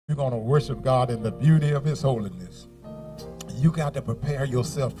you're going to worship God in the beauty of his holiness, you got to prepare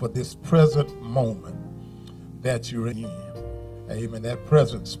yourself for this present moment that you're in. Amen. That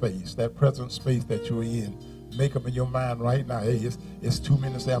present space that you're in. Make up in your mind right now, hey, it's 2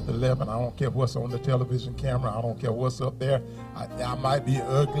 minutes after 11. I don't care what's on the television camera. I don't care what's up there. I might be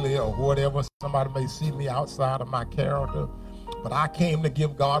ugly or whatever. Somebody may see me outside of my character. But I came to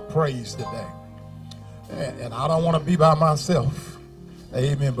give God praise today. And I don't want to be by myself.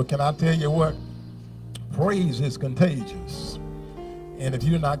 Amen. But can I tell you what? Praise is contagious. And if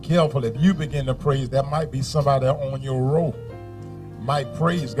you're not careful, if you begin to praise, there might be somebody on your row might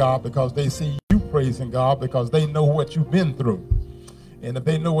praise God because they see you praising God because they know what you've been through. And if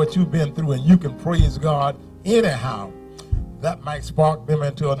they know what you've been through and you can praise God anyhow, that might spark them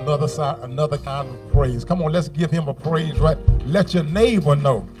into another kind of praise. Come on, let's give him a praise, right? Let your neighbor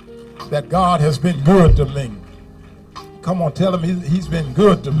know that God has been good to me. Come on, tell him he's been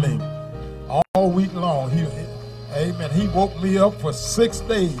good to me all week long. Amen. He woke me up for 6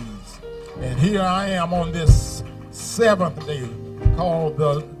 days. And here I am on this 7th day, called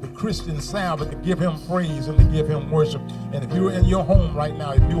the Christian Sabbath, to give him praise and to give him worship. And if you're in your home right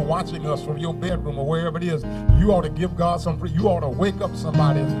now, if you're watching us from your bedroom or wherever it is, you ought to give God some praise. You ought to wake up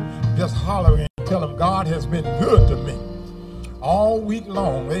somebody and just holler and tell him God has been good to me all week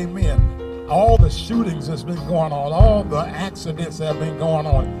long. Amen. All the shootings that's been going on, all the accidents that have been going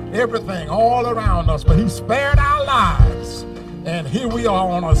on, everything all around us, but he spared our lives. And here we are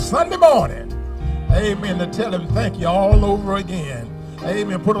on a Sunday morning. Amen. To tell him thank you all over again.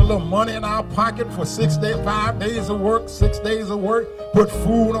 Amen. Put a little money in our pocket for 6 days, 5 days of work, 6 days of work. Put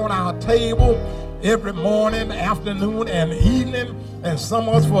food on our table every morning, afternoon, and evening. And some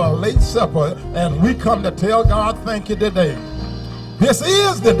of us for a late supper. And we come to tell God thank you today. This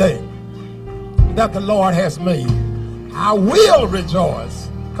is the day that the Lord has made. I will rejoice.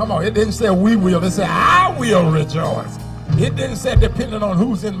 Come on. It didn't say we will. It said I will rejoice. It didn't say depending on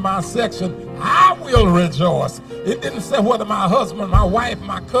who's in my section, I will rejoice. It didn't say whether my husband, my wife,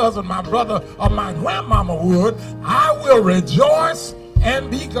 my cousin, my brother, or my grandmama would. I will rejoice and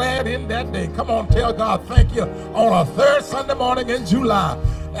be glad in that day. Come on, tell God thank you on a third Sunday morning in July.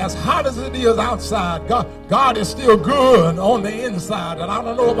 As hot as it is outside, God is still good on the inside. And I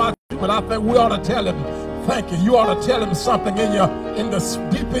don't know about you, but I think we ought to tell him thank you. You ought to tell him something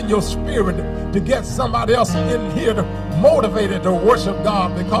deep in your spirit to get somebody else in here to motivated to worship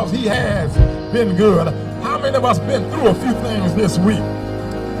God because he has been good. How many of us been through a few things this week?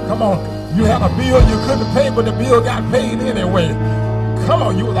 Come on, you had a bill you couldn't pay, but the bill got paid anyway. Come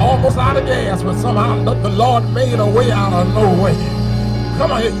on, you was almost out of gas, but somehow the Lord made a way out of no way.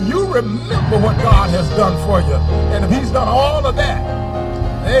 Come on, you remember what God has done for you. And if he's done all of that,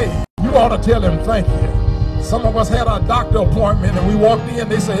 hey, you ought to tell him thank you. Some of us had a doctor appointment and we walked in,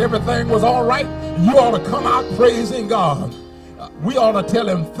 they said everything was all right. You ought to come out praising God. We ought to tell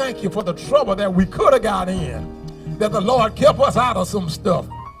him thank you for the trouble that we could have got in, that the Lord kept us out of some stuff.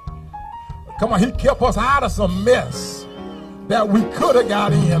 Come on, he kept us out of some mess that we could have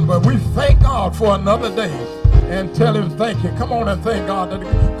got in, but we thank God for another day and tell him thank you. Come on and thank God.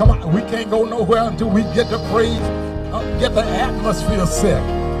 Come on, we can't go nowhere until we get to praise, get the atmosphere set.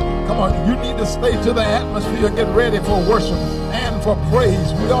 Come on, you need to stay to the atmosphere, get ready for worship and for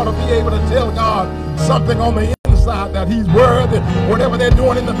praise. We ought to be able to tell God something on the inside that he's worthy. Whatever they're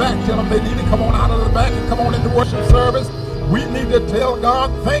doing in the back, tell them they need to come on out of the back and come on into worship service. We need to tell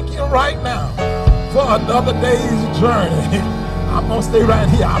God thank you right now for another day's journey. I'm going to stay right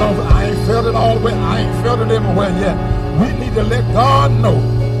here. I ain't felt it all the way. I ain't felt it everywhere yet. We need to let God know.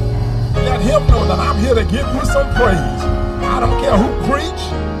 Let him know that I'm here to give you some praise. I don't care who preach.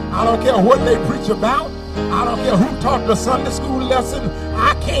 I don't care what they preach about. I don't care who taught the Sunday school lesson.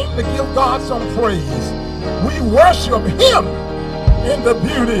 I came to give God some praise. We worship him in the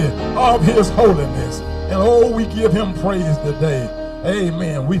beauty of his holiness. And oh, we give him praise today.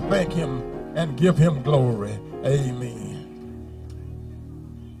 Amen. We thank him and give him glory. Amen.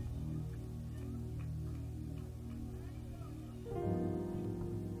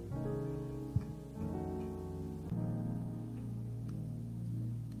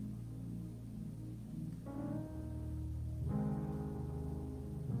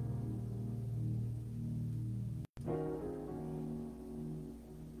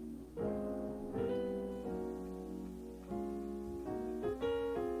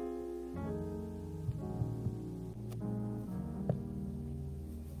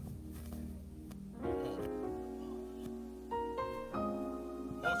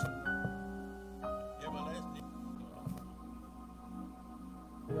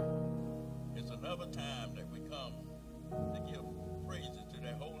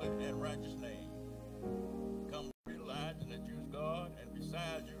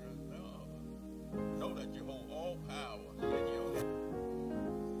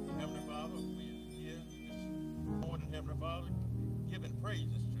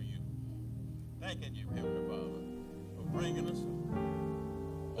 thanking you, Heavenly Father, for bringing us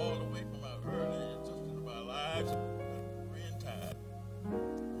all the way from our early existence of our lives in time.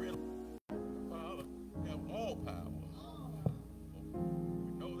 Real Father, you have all power.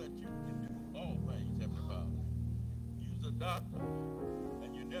 We know that you can do all things, Heavenly Father. Use a doctor,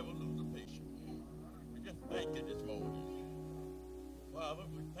 and you never lose a patient. We just thank you this morning. Father,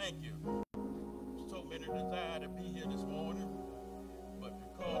 we thank you. So many desire to be here this morning, but you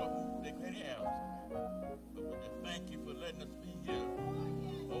call them, they can't answer. But we just thank you for letting us be here.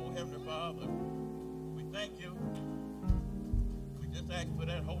 Oh, Heavenly Father, we thank you. We just ask for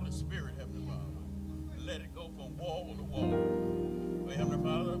that Holy Spirit, Heavenly Father. Let it go from wall to wall. Oh, Heavenly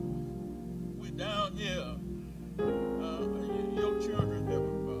Father, we're down here. Your children,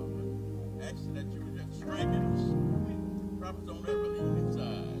 Heavenly Father, asking that you would just strengthen us. Prophets on every leaning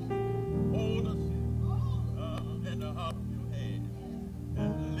side. Hold us in the heart of your hand.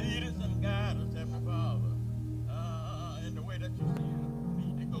 And lead us and guide us, Heavenly Father, in the way that you see us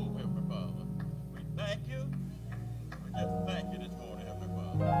need to go, Heavenly Father. We thank you. We just thank you this morning, Heavenly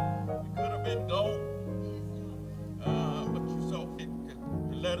Father. We could have been gone, but you saw fit to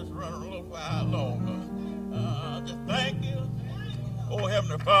let us run a little while longer. Just thank you. Oh,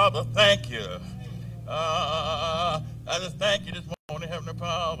 Heavenly Father, thank you. I just thank you this morning, Heavenly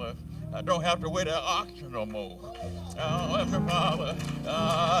Father. I don't have to wait at auction no more. Oh, Heavenly Father,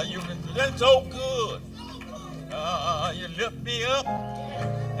 you've been so good. You lift me up,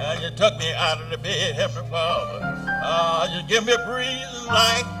 and you took me out of the bed, Heavenly Father. You give me breathing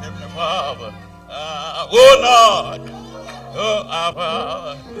life, Heavenly Father. Oh, Lord. Oh, our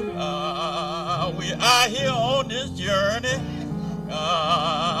Father. We are here on this journey.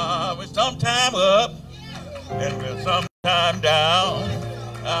 We're sometime up, and we're sometime down.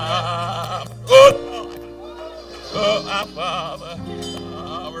 Our Father,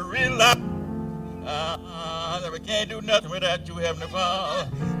 we realize that we can't do nothing without you, Heavenly Father.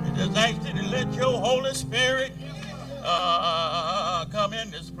 We just ask you to let your Holy Spirit come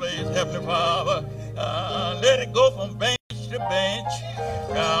in this place, Heavenly Father. Let it go from bench to bench,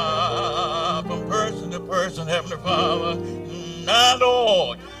 from person to person, Heavenly Father. Now,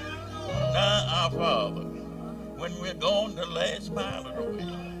 Lord, now, our Father, when we're going the last mile of the way,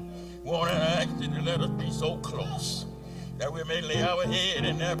 we want to ask you to let us be so close that we may lay our head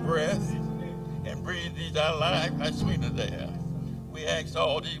in that breath and breathe these our life as sweet as air. We ask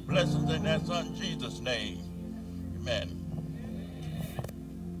all these blessings in that Son Jesus' name. Amen.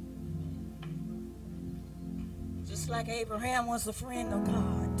 Just like Abraham was a friend of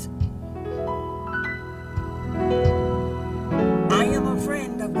God, I am a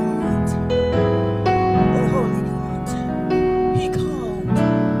friend of God. Oh, holy God, he called me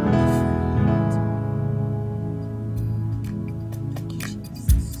friend. Thank you,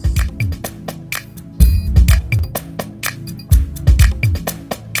 Jesus.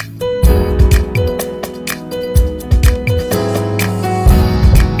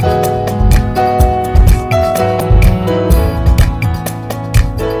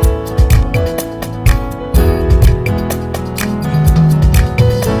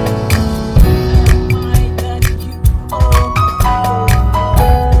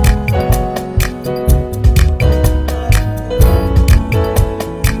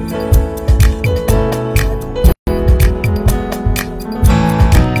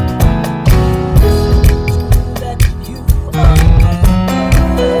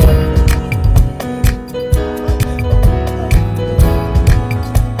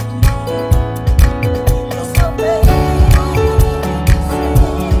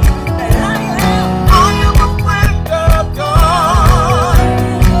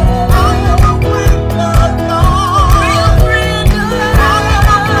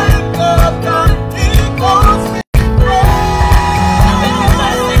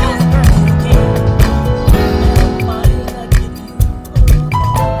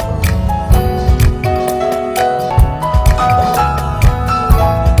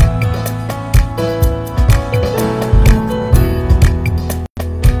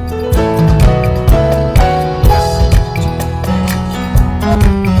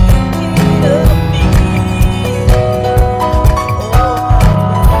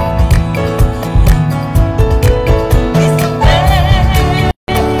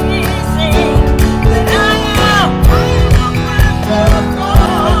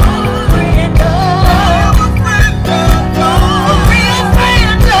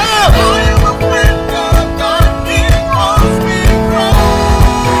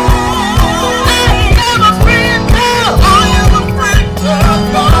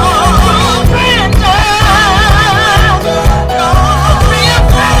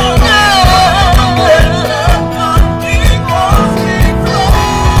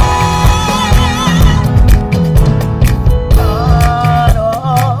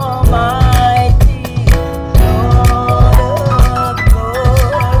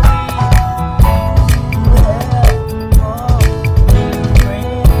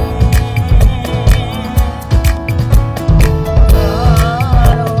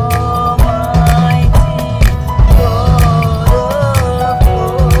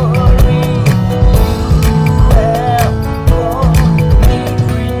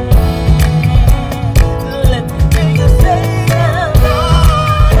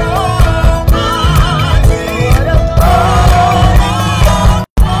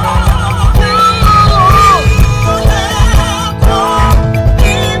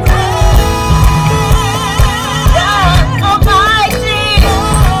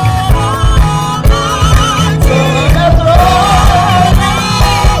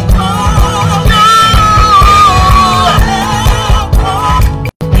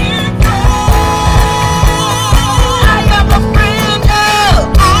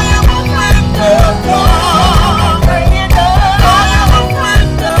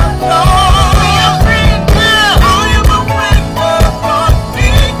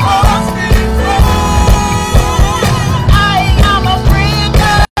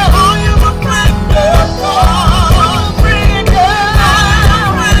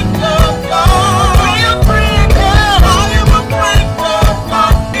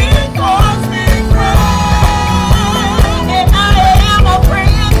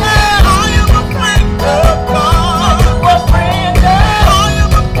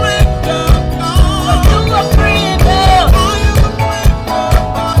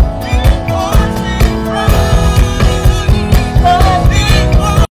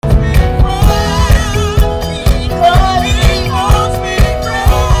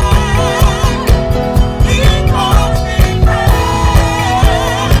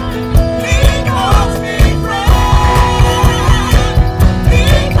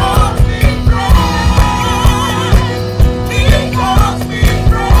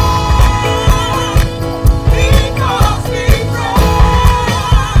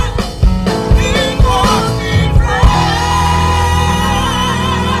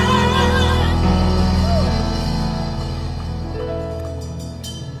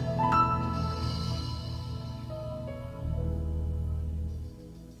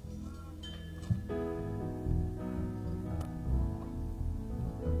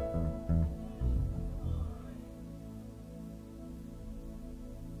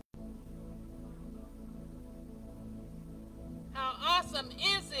 awesome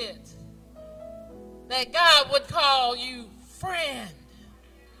is it that God would call you friend?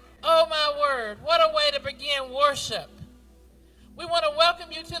 Oh, my word. What a way to begin worship. We want to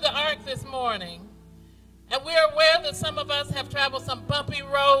welcome you to the Ark this morning. And we are aware that some of us have traveled some bumpy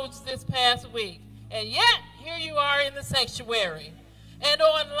roads this past week. And yet, here you are in the sanctuary and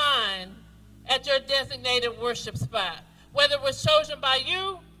online at your designated worship spot, whether it was chosen by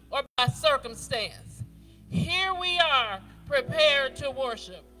you or by circumstance. Here we are, prepared to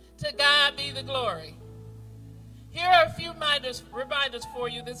worship. To God be the glory. Here are a few reminders for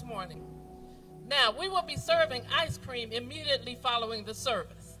you this morning. Now, we will be serving ice cream immediately following the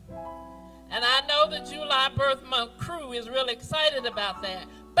service. And I know the July Birth Month crew is really excited about that,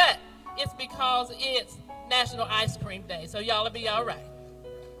 but it's because it's National Ice Cream Day, so y'all will be all right.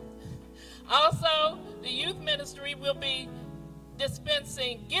 Also, the youth ministry will be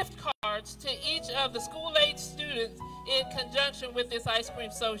dispensing gift cards to each of the school-age students in conjunction with this ice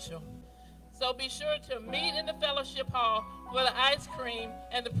cream social. So be sure to meet in the fellowship hall for the ice cream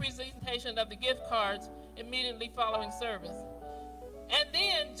and the presentation of the gift cards immediately following service. And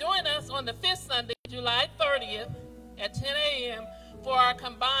then join us on the 5th Sunday, July 30th at 10 a.m. for our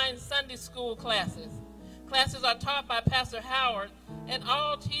combined Sunday school classes. Classes are taught by Pastor Howard, and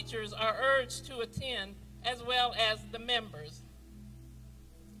all teachers are urged to attend, as well as the members.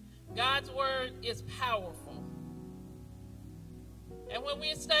 God's word is powerful. And when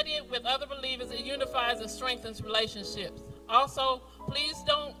we study it with other believers, it unifies and strengthens relationships. Also, please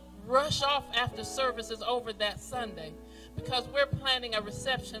don't rush off after service is over that Sunday, because we're planning a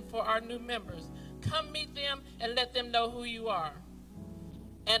reception for our new members. Come meet them and let them know who you are.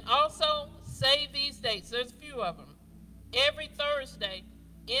 And also, save these dates. There's a few of them. Every Thursday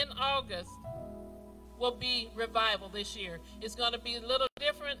in August will be revival this year. It's going to be a little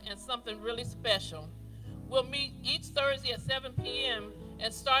different and something really special. We'll meet each Thursday at 7 p.m.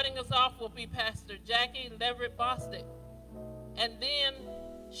 and starting us off will be Pastor Jackie Leverett Bostic. And then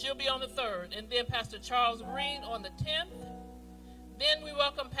she'll be on the 3rd. And then Pastor Charles Green on the 10th. Then we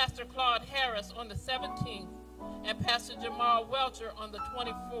welcome Pastor Claude Harris on the 17th and Pastor Jamal Welcher on the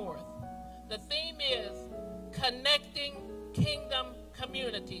 24th. The theme is Connecting Kingdom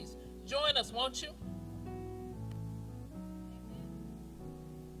Communities. Join us, won't you?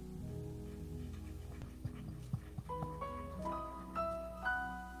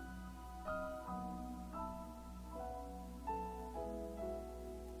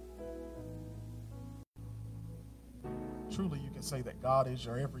 Truly, you can say that God is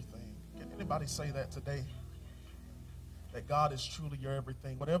your everything. Can anybody say that today? That God is truly your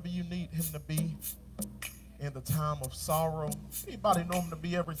everything. Whatever you need him to be in the time of sorrow, anybody know him to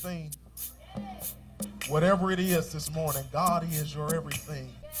be everything? Whatever it is this morning, God is your everything.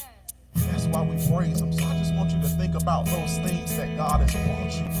 And that's why we praise him. So I just want you to think about those things that God has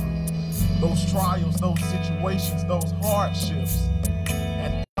brought you through. Those trials, those situations, those hardships.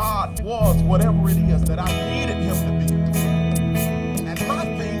 And God was whatever it is that I needed him to be. And my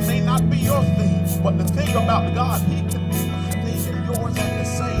thing may not be your thing, but the thing about God, he can be my thing and yours at the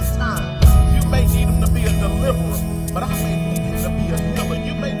same time. You may need him to be a deliverer, but I may need him to be a healer.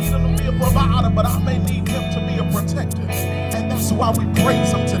 You may need him to be a provider, but I may need him to be a protector. And that's why we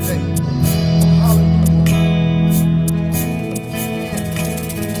praise him today. Hallelujah.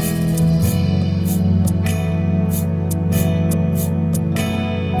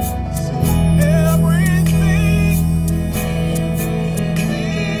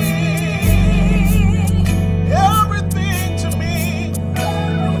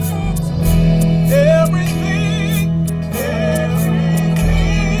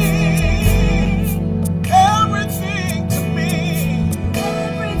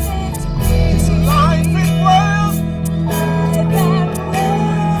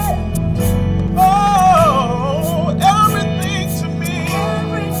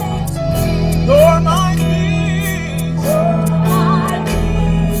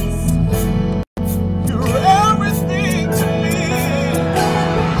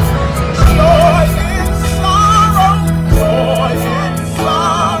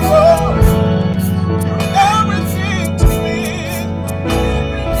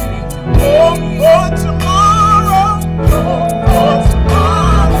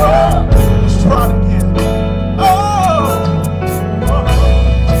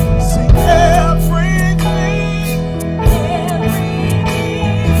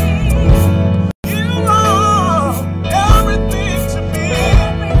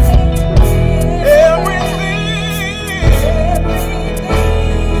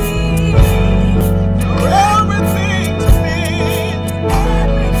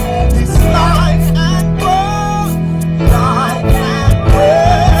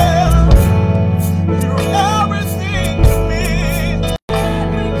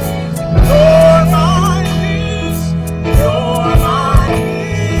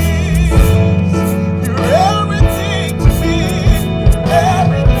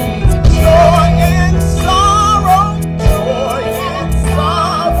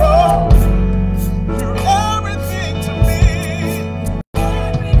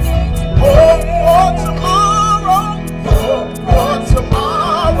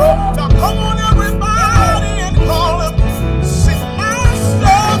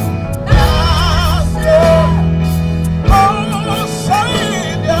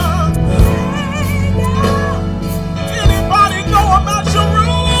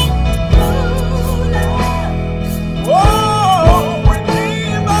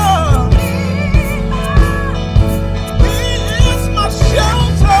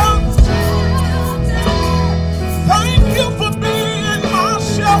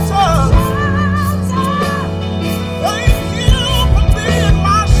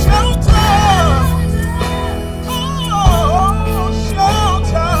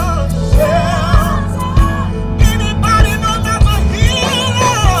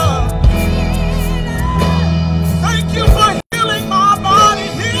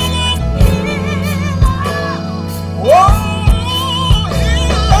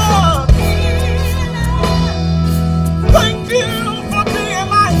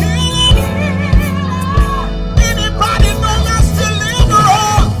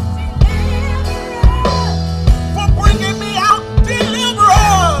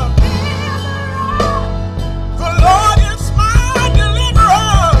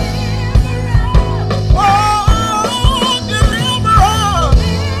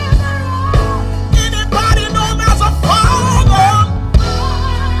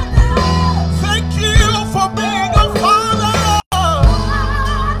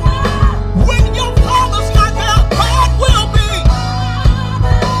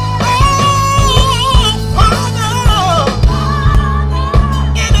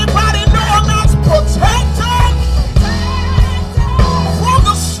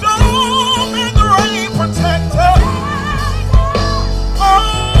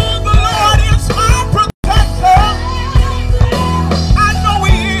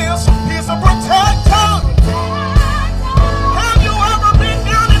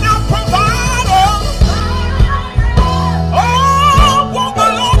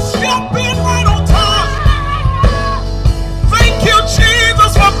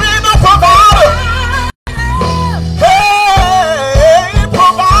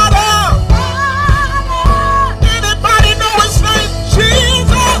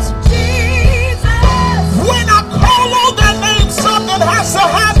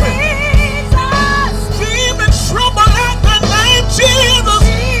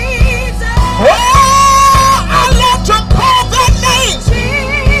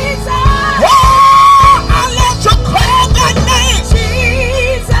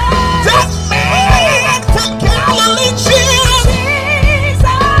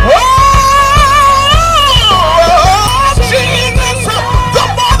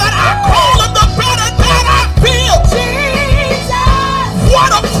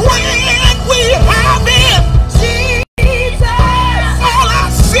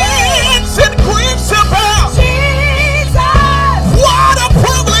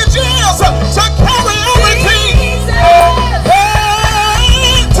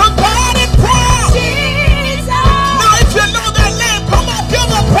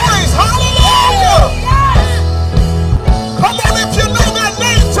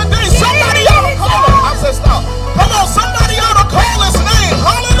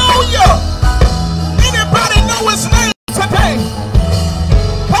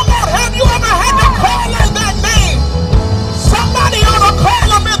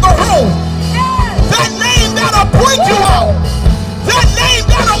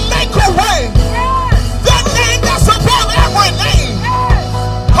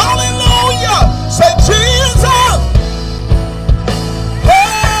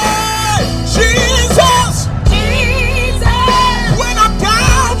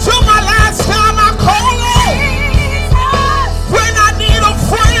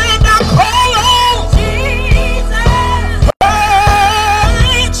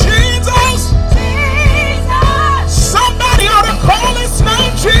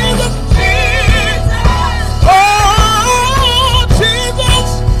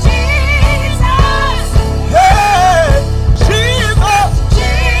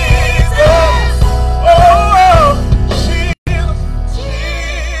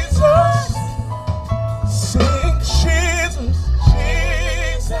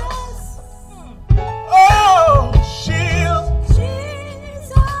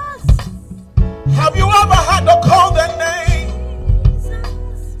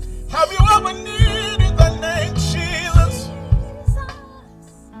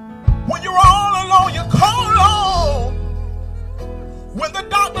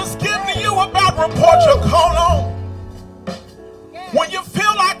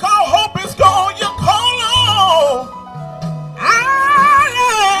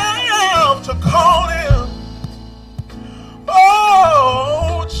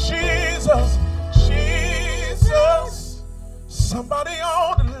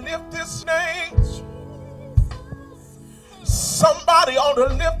 lift his name. Somebody ought to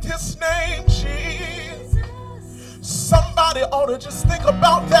lift his name, Jesus. Somebody ought to just think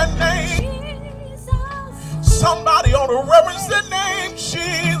about that name. Somebody ought to reverence the name,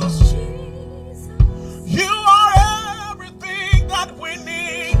 Jesus. You are everything that we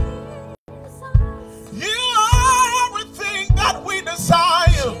need. You are everything that we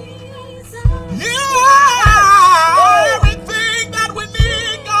desire. You are everything that we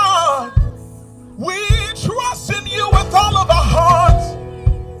need, God. We trust in you with all of our hearts,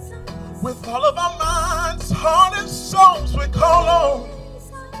 with all of our minds, heart, and souls. We call on,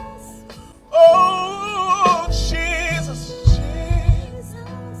 oh, Jesus, Jesus.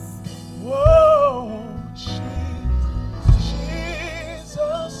 Whoa, Jesus,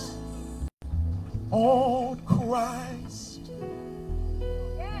 on Christ,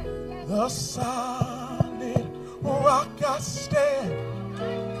 the solid rock I stand.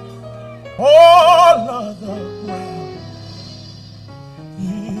 All of the ground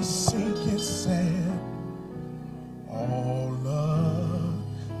is sinking sand. All of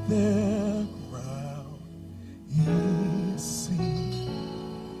the ground is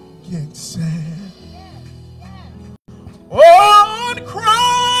sinking sand. On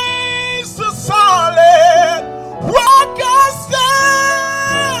Christ the solid rock I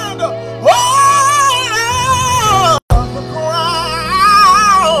stand. All of the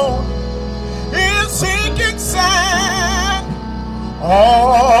ground is sinking sand.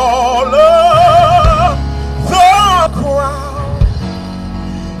 All of the ground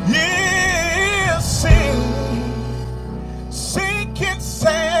is sinking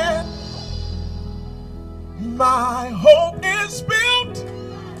sand. My hope is built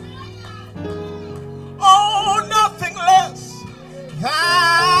on nothing less than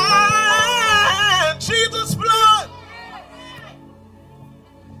Jesus' blood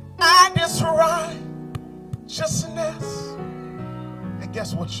and His righteousness. And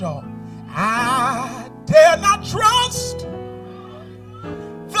guess what, y'all? I dare not trust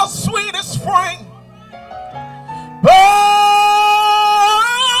the sweetest frame, but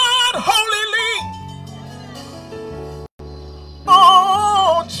wholly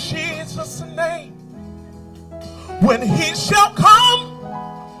on Jesus' name. When He shall come,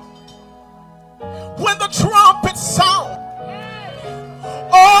 when the trumpet sound,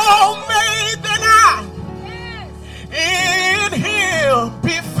 oh, may then I in Him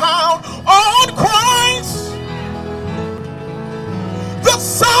be found. On Christ, the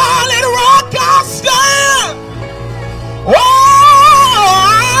solid rock I stand. All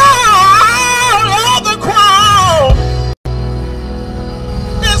of the ground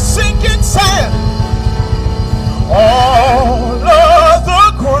is sinking sand. All of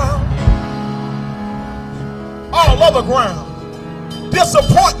the ground, all of the ground,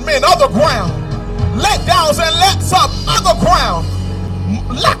 disappointment, other ground, letdowns and lets up, other ground,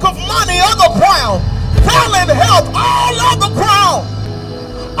 lack of money, other ground, failing health, all of the ground,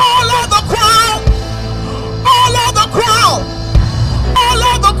 all of the ground, all of the ground, all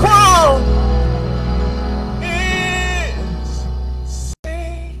of the ground is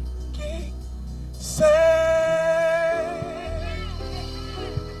sinking sand.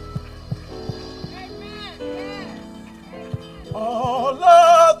 All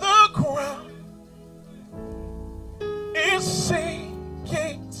of the ground is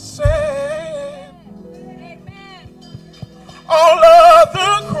sinking sand. All of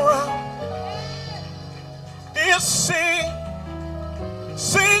the ground is sinking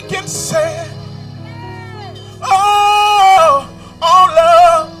sand. Oh, all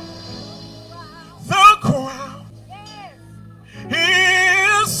of the ground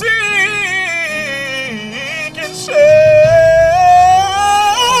is sinking sand.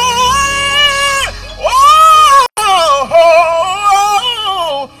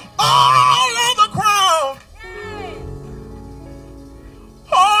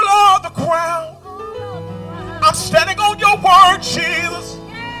 I'm standing on your word, Jesus.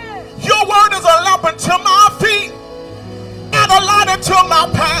 Your word is a lamp unto my feet and a light unto my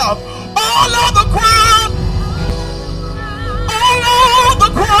path. All of the ground, all of the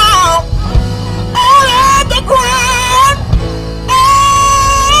ground, all of the ground,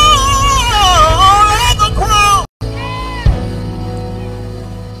 all of the ground.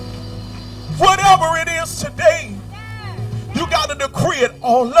 Whatever it is today, you got to decree it.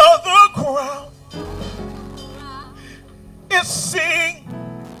 All of the ground is sinking.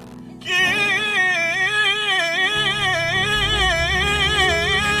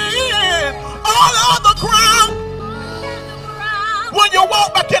 All of the ground. When you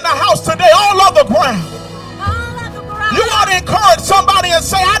walk back in the house today, all of the ground. You ought to encourage somebody and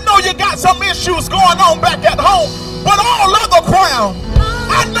say, I know issues going on back at home, but all other ground.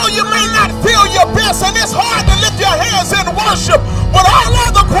 I know you may not feel your best, and it's hard to lift your hands in worship, but all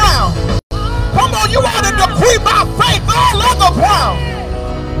other ground. Come on, you ought to decree by faith, all other ground.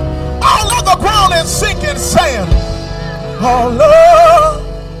 All other ground is sinking sand. All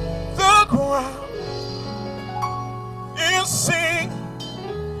of the ground is sinking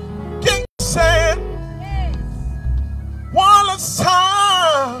sand. One last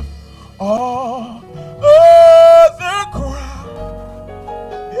time, all other ground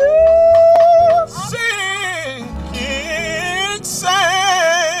is sinking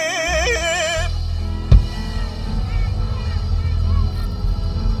sand.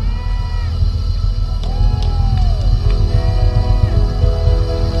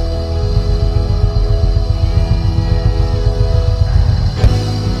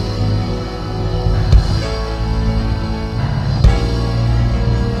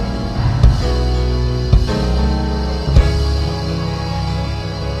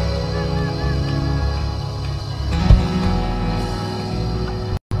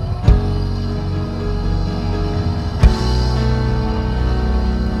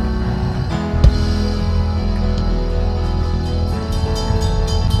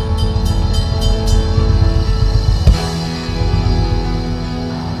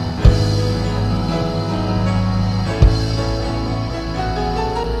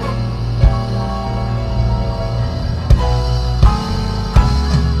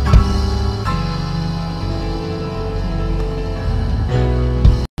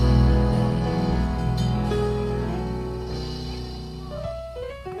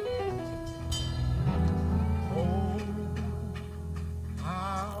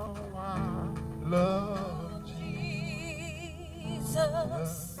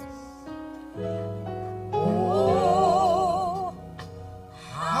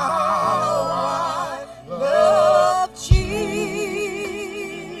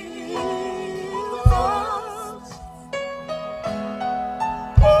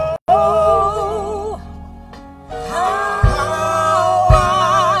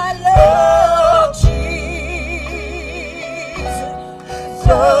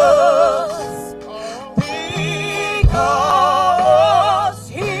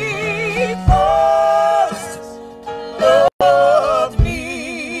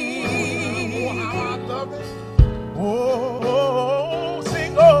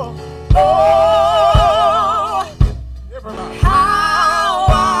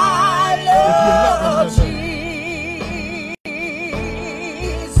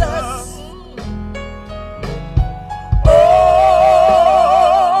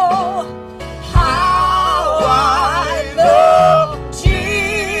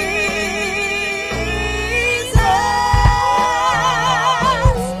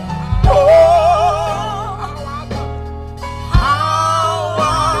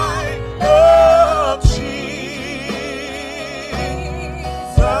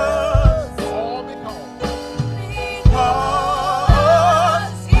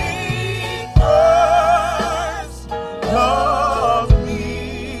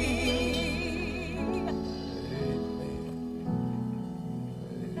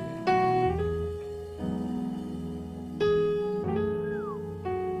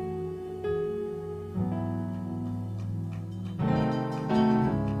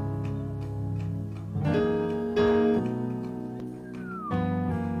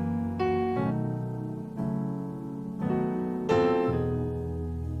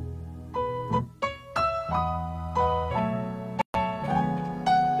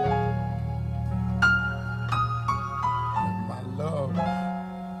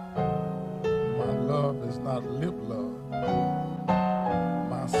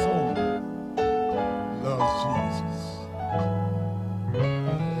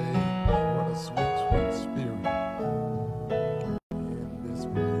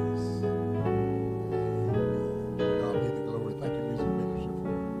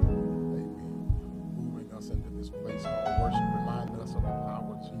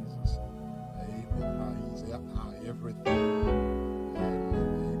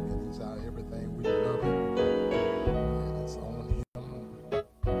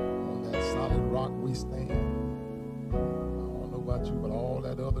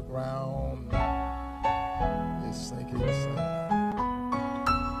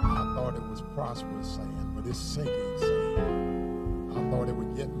 prosperous sand, but it's sinking sand. I thought it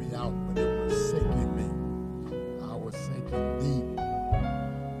would get me out, but it was sinking me. I was sinking deep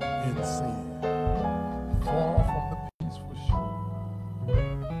in sin, far from the peaceful shore,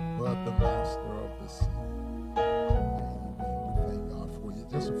 but the master of the sea. Amen. We thank God for you.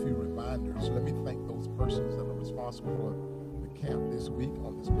 just a few reminders. Let me thank those persons that are responsible for the camp this week,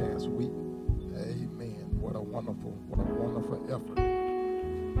 on this past week. Amen. What a wonderful effort. What a wonderful effort.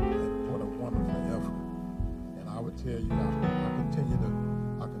 And I would tell you, I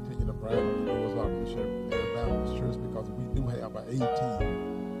continue to brag on the Lord's Ark Missionary Baptist Church, because we do have an A-team.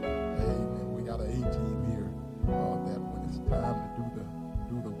 Amen. We got an A-team here that when it's time to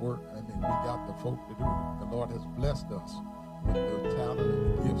do the work, I mean, we got the folk to do it. The Lord has blessed us with the talent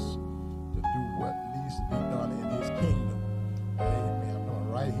and the gifts to do what needs to be done in His kingdom. Amen. I'm doing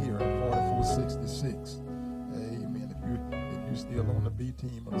right here at 4466. Amen. If you're still on the B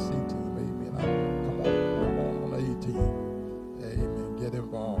team or the C team, amen. Come on the A team. Amen. Get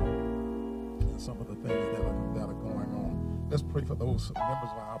involved in some of the things that are going on. Let's pray for those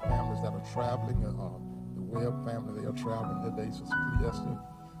members of our families that are traveling. The Webb family, they are traveling today. Sister Cleesta,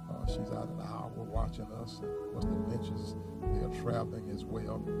 she's out in Iowa watching us. What's the Lynches? They are traveling as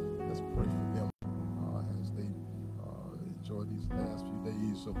well. Let's pray for them as they enjoy these last few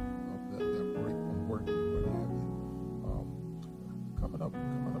days of their break from work and what have you. Coming up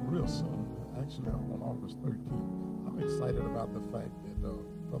real soon. Actually, on August 13th. I'm excited about the fact that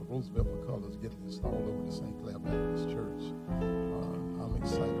Brother Roosevelt McCullough is getting installed over the St. Clair Baptist Church. I'm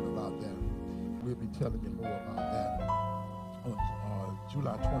excited about that. We'll be telling you more about that on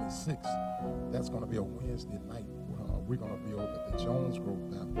July 26th. That's going to be a Wednesday night. We're going to be over at the Jones Grove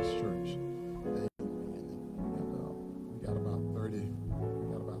Baptist Church. And we got about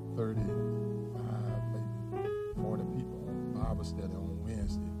 35, maybe 40 people on Bible study on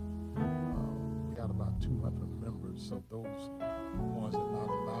Wednesday. We got about 200 members, so those ones that are not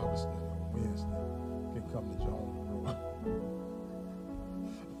in Bible study on Wednesday can come to Jones Grove.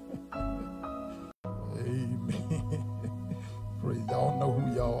 Amen. Praise. Y'all know who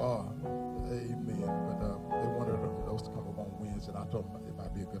y'all are. Amen. But they wanted those to come up on Wednesday, and I told them it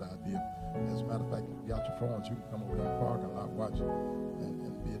might be a good idea. As a matter of fact, if you got your phones, you can come over to the parking lot, watch it,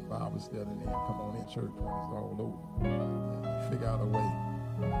 and be in Bible study, and then come on in church when it's all over. And figure out a way.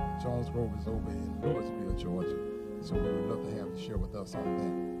 Jones Grove is over in Louisville, Georgia, so we would love to have you share with us on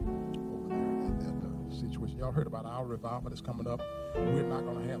that over there at that situation. Y'all heard about our revival that's coming up. We're not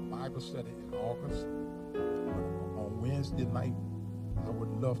going to have Bible study in August. On Wednesday night, I would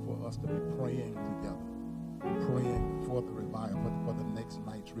love for us to be praying together, praying for the revival, for the next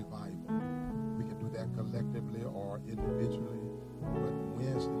night's revival. We can do that collectively or individually, but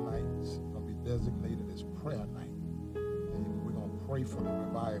Wednesday night is going to be designated as prayer night. And we're going to pray for the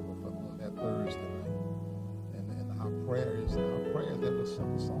revival on that Thursday night. And our prayer is that little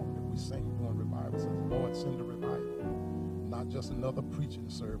simple song that we sing during revival. It says, Lord, send a revival. Not just another preaching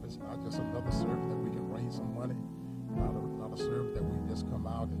service, not just another service that we can raise some money, not a service that we just come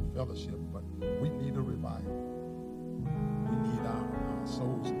out and fellowship, but we need a revival. We need our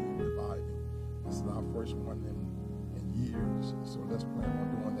souls need reviving. This is our first one in years, so let's plan on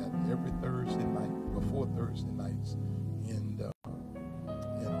doing that every Thursday night, before Thursday nights in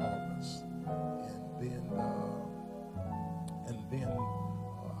August. And then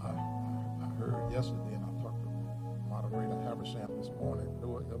I heard yesterday, and I talked to moderator Habersham this morning,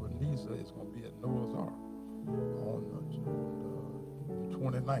 Noah Ebenezer is going to be at Noah's Ark on the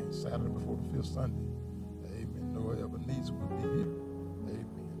 29th, Saturday before the 5th Sunday. Amen. Noah Ebenezer will be here. Amen.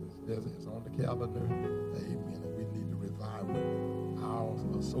 It's on the calendar. Amen. And we need to revive it. Our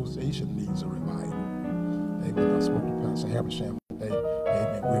association needs a revival. Amen. I spoke to Pastor Habersham today.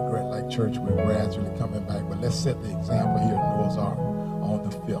 Amen. We're great like church. We're gradually coming back. But let's set the example here at Noah's Ark on the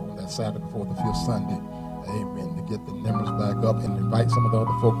 5th, on that Saturday before the 5th Sunday. Amen. To get the numbers back up and invite some of the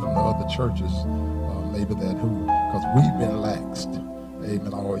other folk from the other churches, maybe because we've been laxed,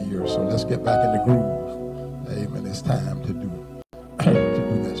 amen, all year. So let's get back in the groove. Amen. It's time to do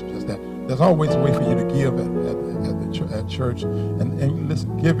this. Just that. There's always a way for you to give at church. And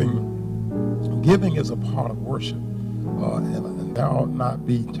listen, giving is a part of worship. And there ought not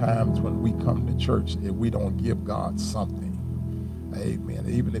be times when we come to church if we don't give God something. Amen.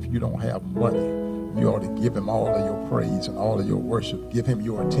 Even if you don't have money, you ought to give him all of your praise and all of your worship. Give him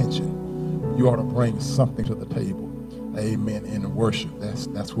your attention. You ought to bring something to the table. Amen. In worship. That's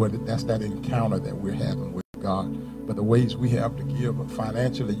that encounter that we're having with God. But the ways we have to give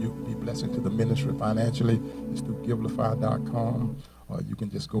financially, you can be blessing to the ministry financially. It's through givelify.com. You can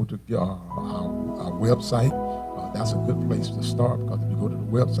just go to our website. That's a good place to start, because if you go to the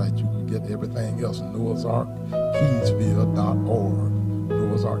website, you can get everything else. Noah's Ark, Keysville.org.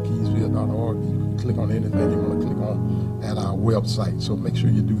 Noah's Ark, Keysville.org. You can click on anything you want to click on at our website. So make sure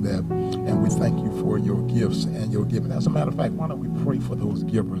you do that. And we thank you for your gifts and your giving. As a matter of fact, why don't we pray for those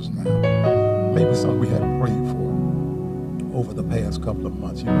givers now? Maybe some we hadn't prayed for. over the past couple of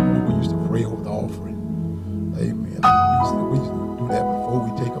months. You remember we used to pray over the offering. Amen. We used to do that before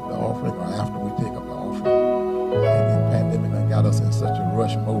we take up the offering or after we take up the offering. Amen. Pandemic done got us in such a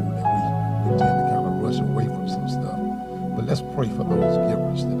rush mode that we tend to kind of rush away from some stuff. But let's pray for those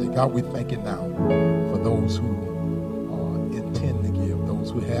givers today. God, we thank you now for those who intend to give,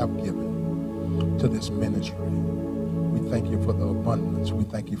 those who have given to this ministry. We thank you for the abundance. We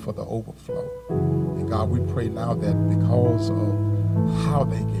thank you for the overflow. And God, we pray now that because of how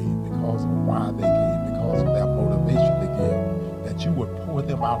they gave, because of why they gave, because of their motivation to give, that you would pour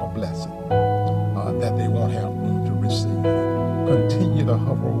them out a blessing that they won't have room to receive. Continue to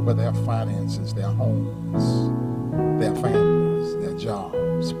hover over their finances, their homes, their families, their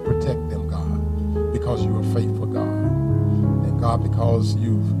jobs. Protect them, God, because you are faithful, God. And God, because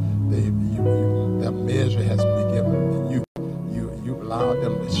their measure has been given, and you've allowed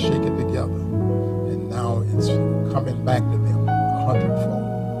them to shake it together, and now it's coming back to them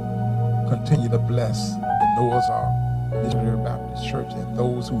 100-fold. Continue to bless the Noah's Ark Missionary Baptist Church and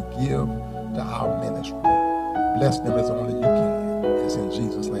those who give to our ministry. Bless them as only you can. It's in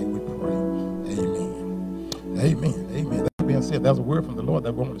Jesus' name we pray. Amen. Amen. Amen. That being said, there's a word from the Lord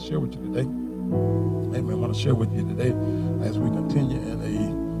that we want to share with you today. Amen. I want to share with you today as we continue in a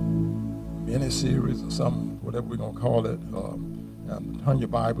mini-series or something, whatever we're going to call it. Turn your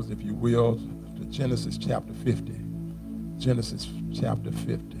Bibles, if you will, to Genesis chapter 50. Genesis chapter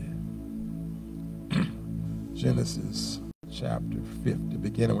 50. Genesis chapter 50,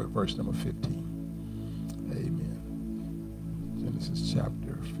 beginning with verse number 15. Amen. Genesis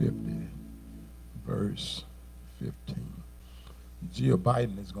chapter 50, verse 15. Jill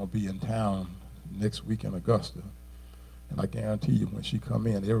Biden is going to be in town next week in Augusta. And I guarantee you, when she come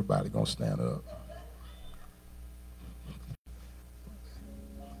in, everybody going to stand up.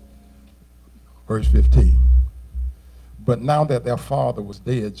 Verse 15. But now that their father was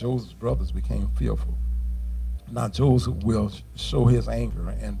dead, Joseph's brothers became fearful. Now Joseph will show his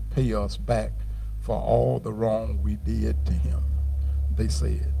anger and pay us back for all the wrong we did to him, they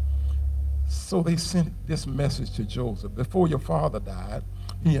said. So they sent this message to Joseph. Before your father died,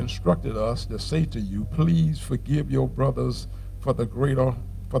 he instructed us to say to you, please forgive your brothers for the great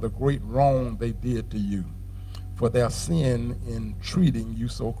wrong they did to you, for their sin in treating you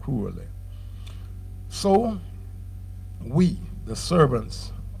so cruelly. So we, the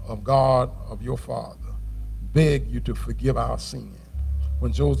servants of God of your father, beg you to forgive our sin.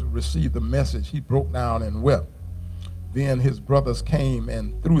 When Joseph received the message, he broke down and wept. Then his brothers came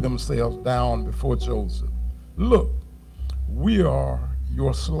and threw themselves down before Joseph. Look, we are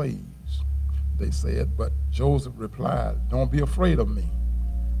your slaves, they said. But Joseph replied, don't be afraid of me.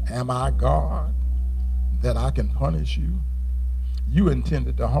 Am I God that I can punish you? You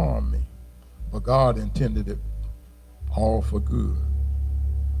intended to harm me, but God intended it all for good.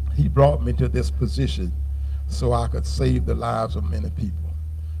 He brought me to this position so I could save the lives of many people.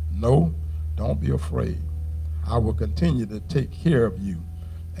 No, don't be afraid. I will continue to take care of you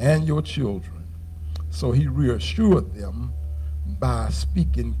and your children. So he reassured them by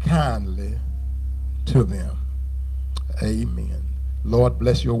speaking kindly to them. Amen. Lord,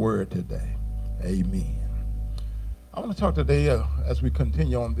 bless your word today. Amen. I want to talk today as we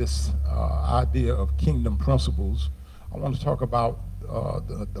continue on this idea of kingdom principles. I want to talk about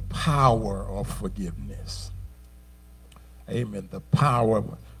the power of forgiveness. Amen. The power.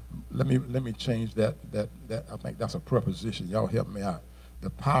 Let me change that. I think that's a preposition. Y'all help me out. The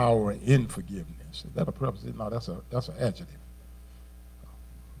power in forgiveness. Is that a preposition? No, that's an adjective.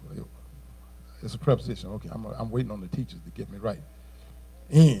 It's a preposition. Okay, I'm waiting on the teachers to get me right.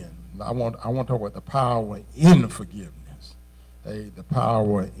 I want to talk about the power in forgiveness. Hey, the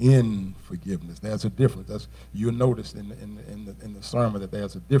power in forgiveness. There's a difference. You'll notice in the sermon that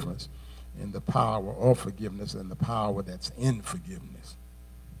there's a difference in the power of forgiveness and the power that's in forgiveness.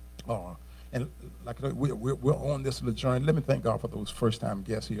 And like we're on this little journey. Let me thank God for those first-time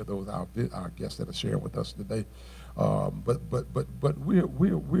guests here, those our guests that are sharing with us today. But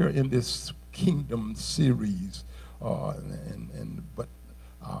we're in this kingdom series, and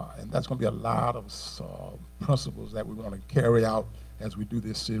that's going to be a lot of principles that we want to carry out as we do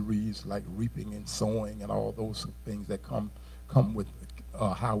this series, like reaping and sowing and all those things that come with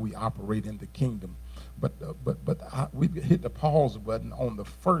how we operate in the kingdom. But we hit the pause button on the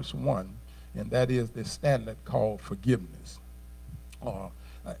first one, and that is the standard called forgiveness.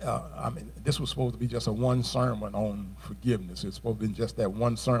 This was supposed to be just a one sermon on forgiveness. It's supposed to be just that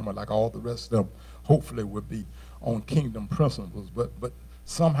one sermon, like all the rest of them, hopefully would be on kingdom principles. But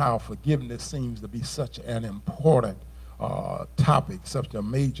somehow forgiveness seems to be such an important topic, such a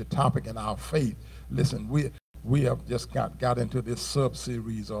major topic in our faith. Listen, we have just got into this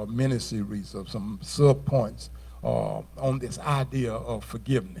sub-series or mini-series of some sub-points on this idea of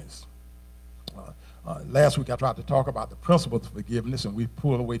forgiveness. Last week I tried to talk about the principles of forgiveness, and we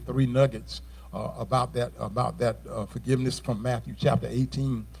pulled away 3 nuggets about that forgiveness from Matthew chapter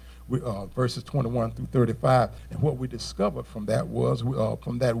 18, verses 21 through 35. And what we discovered from that was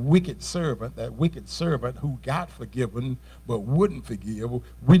from that wicked servant who got forgiven but wouldn't forgive,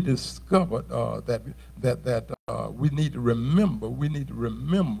 we discovered that we need to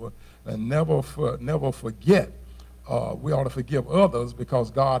remember and never forget. We ought to forgive others because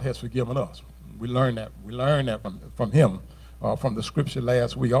God has forgiven us. We learned that from him, from the scripture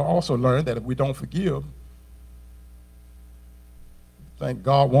last week. I also learned that if we don't forgive, thank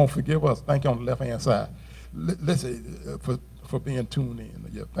God won't forgive us. Thank you on the left-hand side. Listen, for being tuned in.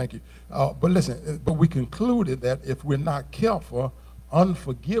 Yeah, thank you. But listen, but we concluded that if we're not careful,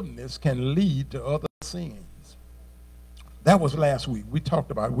 unforgiveness can lead to other sins. That was last week. We talked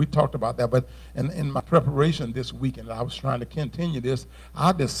about that. But in my preparation this weekend, I was trying to continue this.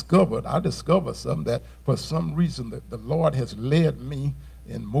 I discovered something that for some reason the Lord has led me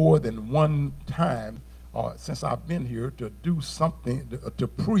in more than one time since I've been here to do something, to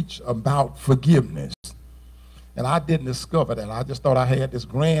preach about forgiveness. And I didn't discover that. I just thought I had this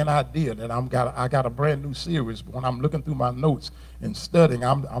grand idea that I got a brand new series. But when I'm looking through my notes and studying,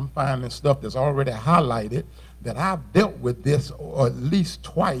 I'm finding stuff that's already highlighted that I've dealt with this at least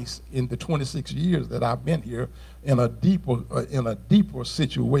twice in the 26 years that I've been here in a deeper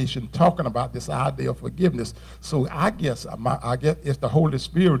situation, talking about this idea of forgiveness. So I guess if the Holy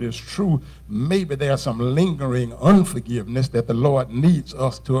Spirit is true, maybe there's some lingering unforgiveness that the Lord needs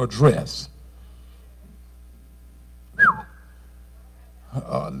us to address.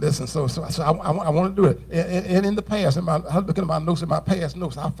 Listen, so I want to do it. And in the past, I was looking at my notes, in my past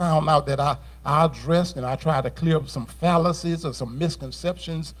notes, I found out that I addressed and I tried to clear up some fallacies or some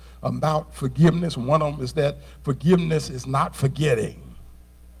misconceptions about forgiveness. One of them is that forgiveness is not forgetting.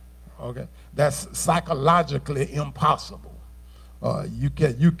 Okay, that's psychologically impossible. You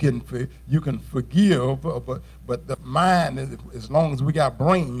can forgive, but the mind, as long as we got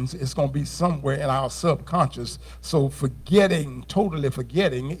brains, it's going to be somewhere in our subconscious. So totally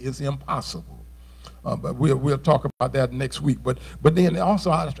forgetting is impossible. But we'll talk about that next week. But then also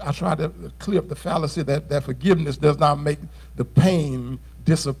I try to clear up the fallacy that forgiveness does not make the pain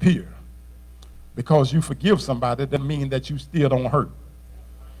disappear. Because you forgive somebody doesn't mean that you still don't hurt.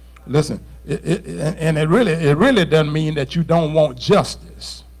 Listen, it really doesn't mean that you don't want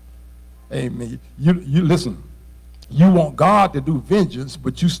justice. Amen. You listen. You want God to do vengeance,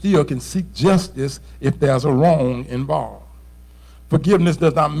 but you still can seek justice if there's a wrong involved. Forgiveness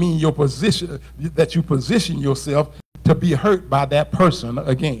does not mean that you position yourself to be hurt by that person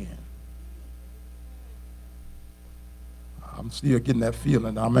again. I'm still getting that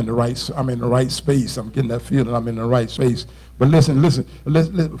feeling. I'm in the right space. I'm getting that feeling. I'm in the right space. But listen.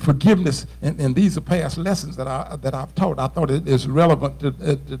 Forgiveness, and these are past lessons that I've taught. I thought it is relevant to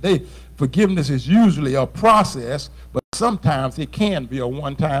today. Forgiveness is usually a process, but sometimes it can be a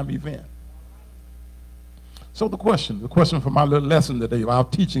one-time event. So the question for my little lesson today, our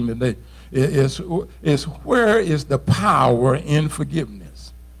teaching today, is where is the power in forgiveness?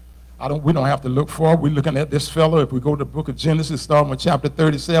 We don't have to look far. We're looking at this fellow. If we go to the book of Genesis, starting with chapter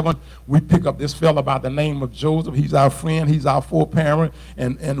 37, we pick up this fellow by the name of Joseph. He's our friend. He's our foreparent.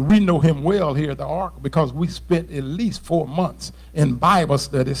 And we know him well here at the Ark because we spent at least 4 months in Bible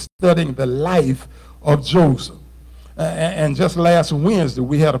study studying the life of Joseph. And just last Wednesday,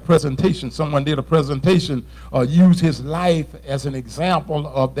 we had a presentation. Someone did a presentation, used his life as an example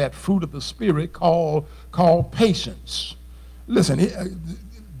of that fruit of the Spirit called patience. Listen,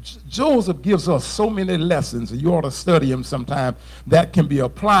 Joseph gives us so many lessons, and you ought to study him sometime, that can be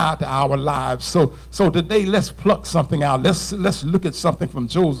applied to our lives. So today, let's pluck something out. Let's look at something from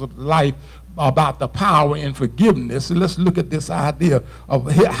Joseph's life about the power in forgiveness. And let's look at this idea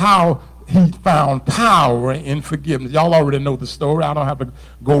of how he found power in forgiveness. Y'all already know the story. I don't have to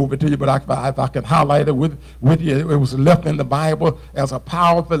go over to you, but if I can highlight it with you, it was left in the Bible as a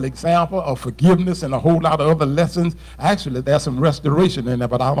powerful example of forgiveness and a whole lot of other lessons. Actually, there's some restoration in there,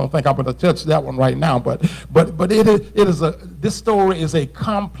 but I don't think I'm going to touch that one right now. But this story is a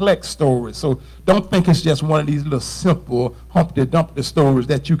complex story. So don't think it's just one of these little simple Humpty Dumpty stories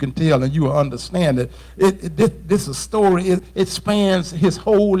that you can tell and you will understand it. This is a story. It spans his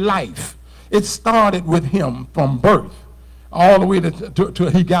whole life. It started with him from birth all the way to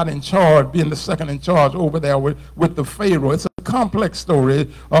he got in charge, being the second in charge over there with the Pharaoh. It's a complex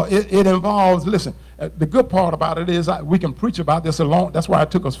story. It involves, listen, The good part about it is we can preach about this alone. That's why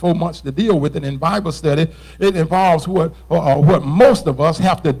it took us 4 months to deal with it in Bible study. It involves what most of us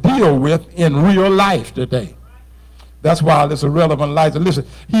have to deal with in real life today. That's why it's a relevant life. Listen,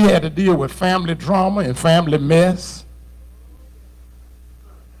 he had to deal with family drama and family mess.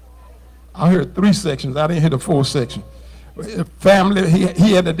 I heard 3 sections. I didn't hear the 4th section. Family,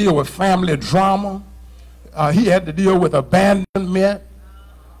 he had to deal with family drama. He had to deal with abandonment,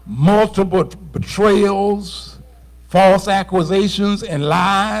 multiple betrayals, false accusations, and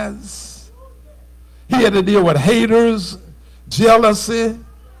lies. He had to deal with haters, jealousy,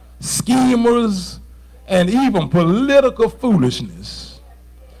 schemers, and even political foolishness.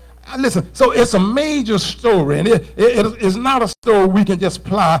 Listen, so it's a major story, and it's not a story we can just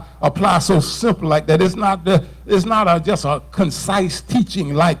apply so simple like that. It's not just a concise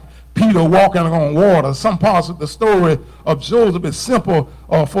teaching like Peter walking on water. Some parts of the story of Joseph is simple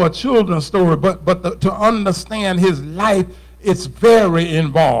for a children's story, but to understand his life, it's very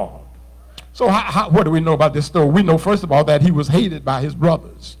involved. So what do we know about this story? We know, first of all, that he was hated by his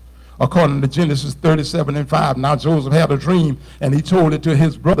brothers. According to Genesis 37:5, now Joseph had a dream, and he told it to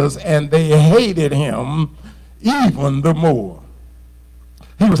his brothers, and they hated him even the more.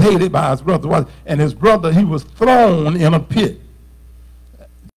 He was hated by his brother, and his brother, he was thrown in a pit.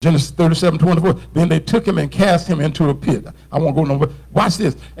 Genesis 37:24, then they took him and cast him into a pit. I won't go nowhere. Watch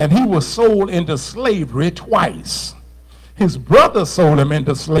this. And he was sold into slavery twice. His brother sold him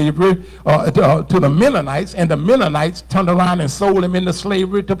into slavery to the Mennonites, and the Mennonites turned around and sold him into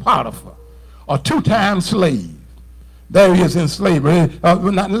slavery to Potiphar, a 2-time slave. There he is in slavery.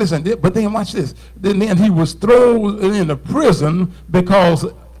 Listen, but then watch this. Then he was thrown into prison because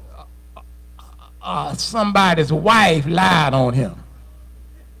somebody's wife lied on him.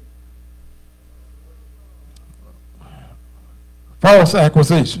 False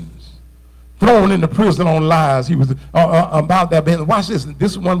accusations. Thrown into prison on lies. He was about that. Watch this.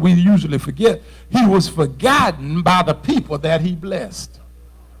 This is one we usually forget. He was forgotten by the people that he blessed.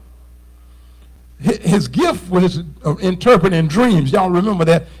 His gift was interpreting dreams. Y'all remember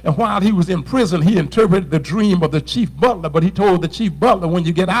that? And while he was in prison, he interpreted the dream of the chief butler. But he told the chief butler, when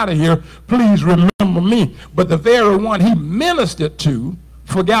you get out of here, please remember me. But the very one he ministered to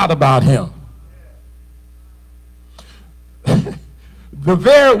forgot about him. The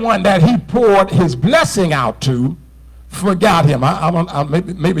very one that he poured his blessing out to forgot him.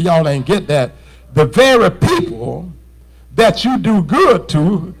 Maybe y'all ain't get that. The very people that you do good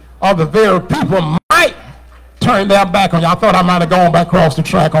to are the very people might turn their back on you. I thought I might have gone back across the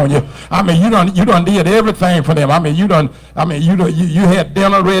track on you. I mean, you done did everything for them. You had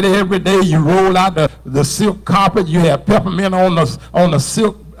dinner ready every day. You rolled out the silk carpet. You had peppermint on the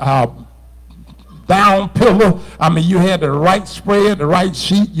silk down pillow. You had the right spread, the right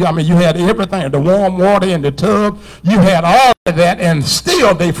sheet. You had everything, the warm water in the tub. You had all of that, and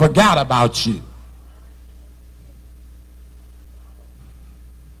still they forgot about you.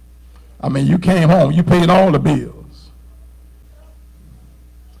 You came home, you paid all the bills.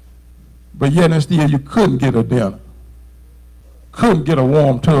 But yet and still you couldn't get a dinner. Couldn't get a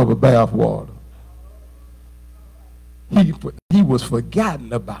warm tub of bath water. He was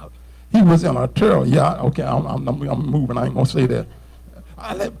forgotten about. He was in a terrible, okay, I'm moving, I ain't gonna say that.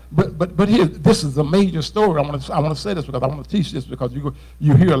 But here, this is a major story. I want to say this because I want to teach this, because you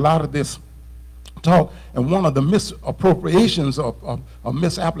hear a lot of this talk, and one of the misappropriations or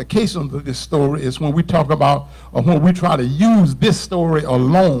misapplications of this story is when we talk about, or when we try to use this story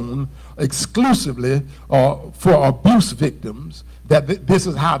alone, exclusively for abuse victims, that this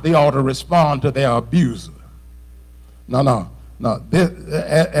is how they ought to respond to their abuser. No,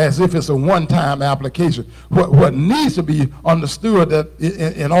 as if it's a one-time application. What needs to be understood, that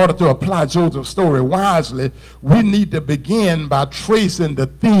in order to apply Joseph's story wisely, we need to begin by tracing the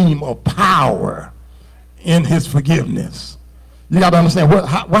theme of power in his forgiveness. You got to understand.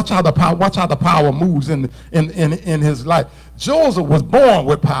 Watch how the power moves in his life. Joseph was born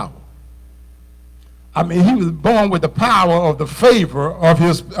with power. He was born with the power of the favor of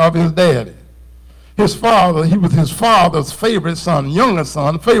his daddy. His father, he was his father's favorite son, youngest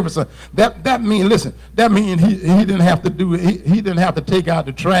son, favorite son. That means, listen, that means he didn't have to do it. He didn't have to take out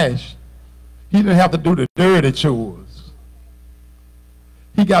the trash. He didn't have to do the dirty chores.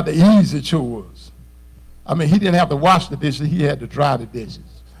 He got the easy chores. He didn't have to wash the dishes. He had to dry the dishes.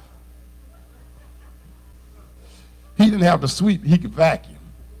 He didn't have to sweep. He could vacuum.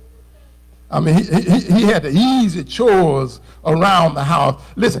 He had the easy chores around the house.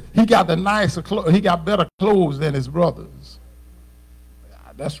 Listen, he got the nicer clothes. He got better clothes than his brothers.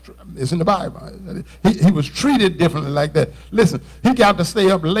 That's true. It's in the Bible. He was treated differently like that. Listen, he got to stay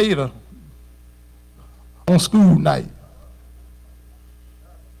up later on school night.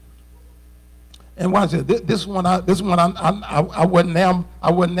 And watch it. This one I wasn't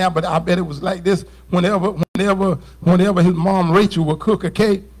there, but I bet it was like this. Whenever his mom Rachel would cook a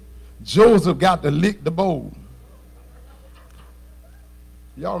cake, Joseph got to lick the bowl.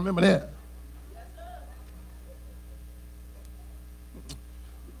 Y'all remember that?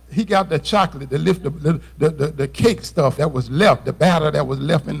 He got the chocolate to lift the cake stuff that was left, the batter that was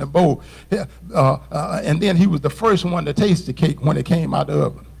left in the bowl. And then he was the first one to taste the cake when it came out of the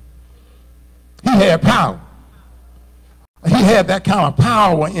oven. He had power. He had that kind of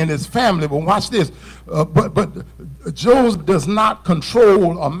power in his family. But watch this. But Joseph does not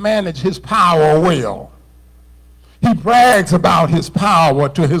control or manage his power well. He brags about his power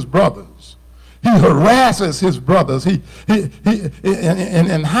to his brothers. He harasses his brothers. In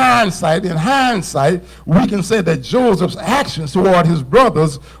hindsight, we can say that Joseph's actions toward his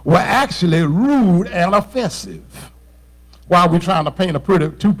brothers were actually rude and offensive. While we're trying to paint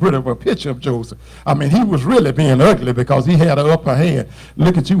too pretty of a picture of Joseph. I mean, he was really being ugly because he had an upper hand.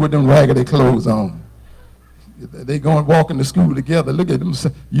 Look at you with them raggedy clothes on. They going walking to school together. Look at them.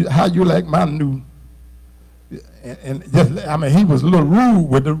 How you like my new? And just, I mean, he was a little rude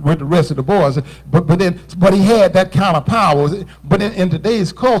with the rest of the boys. But he had that kind of power. But in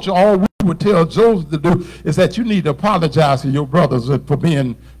today's culture, all we would tell Joseph to do is that you need to apologize to your brothers for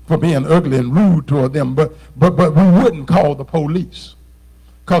being ugly and rude toward them, but we wouldn't call the police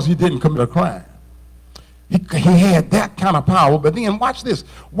because he didn't commit a crime. He had that kind of power, but then watch this.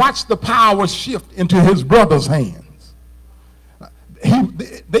 Watch the power shift into his brother's hands. He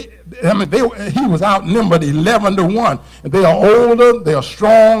was outnumbered 11-1. They are older, they are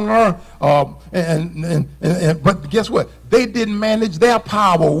stronger, but guess what? They didn't manage their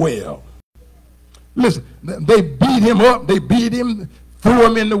power well. Listen, they beat him up, threw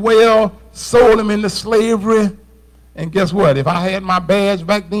him in the well, sold him into slavery. And guess what? If I had my badge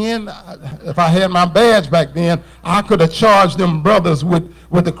back then, I could have charged them brothers with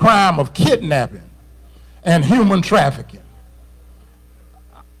the crime of kidnapping and human trafficking.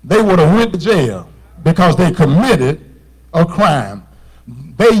 They would have went to jail because they committed a crime.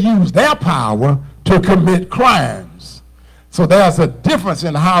 They used their power to commit crimes. So there's a difference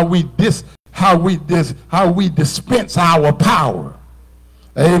in how we dispense our power.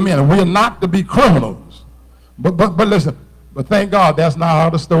 Amen. We're not to be criminals. But listen, but thank God that's not how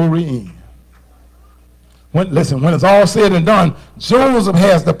the story ends. When it's all said and done, Joseph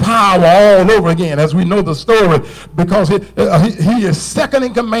has the power all over again, as we know the story, because he is second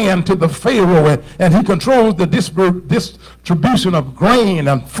in command to the Pharaoh, and he controls the distribution of grain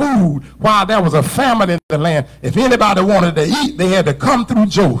and food while there was a famine in the land. If anybody wanted to eat, they had to come through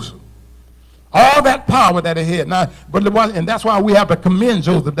Joseph. All that power that he had. Now, and that's why we have to commend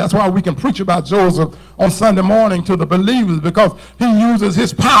Joseph. That's why we can preach about Joseph on Sunday morning to the believers, because he uses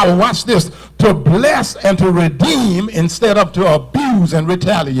his power, watch this, to bless and to redeem instead of to abuse and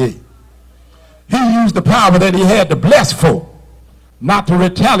retaliate. He used the power that he had to bless folk, not to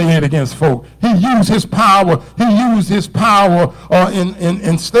retaliate against folk. He used his power.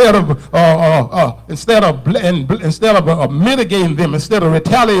 Instead of mitigating them, instead of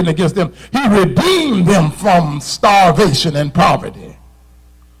retaliating against them, he redeemed them from starvation and poverty.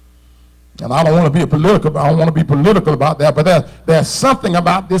 And I don't want to be political about that, but there's something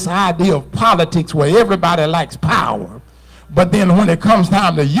about this idea of politics where everybody likes power. But then when it comes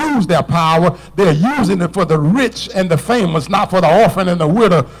time to use their power, they're using it for the rich and the famous, not for the orphan and the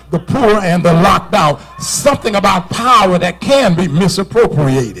widow, the poor and the locked out. Something about power that can be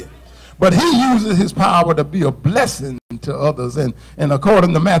misappropriated. But he uses his power to be a blessing to others. And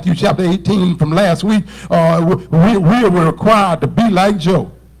according to Matthew chapter 18 from last week, we were required to be like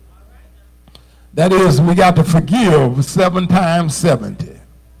Job. That is, we got to forgive 7 times 70.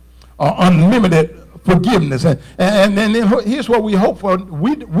 Unlimited forgiveness. And then here's what we hope for.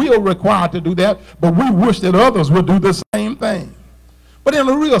 We are required to do that, but we wish that others would do the same thing. But in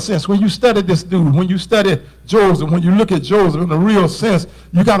a real sense, when you study this dude, when you study Joseph, when you look at Joseph in a real sense,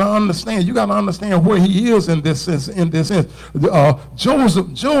 you got to understand where he is in this sense.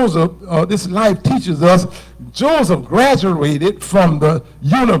 Joseph, this life teaches us, Joseph graduated from the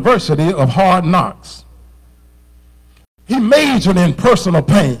University of Hard Knocks. He majored in personal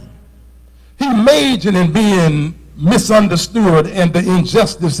pain. He majored in being misunderstood and the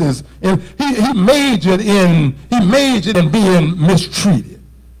injustices, and he majored in being mistreated.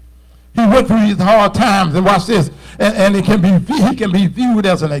 He went through these hard times, and watch this, and he can be viewed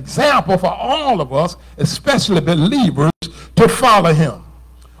as an example for all of us, especially believers, to follow him.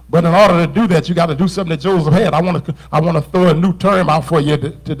 But in order to do that, you got to do something that Joseph had. I want to throw a new term out for you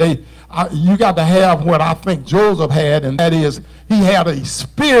today. You got to have what I think Joseph had, and that is he had a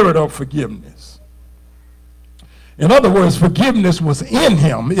spirit of forgiveness. In other words, forgiveness was in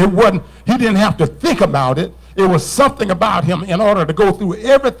him. It wasn't. He didn't have to think about it. It was something about him. In order to go through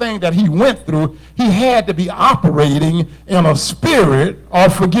everything that he went through, he had to be operating in a spirit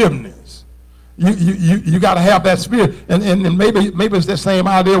of forgiveness. You got to have that spirit, and maybe it's the same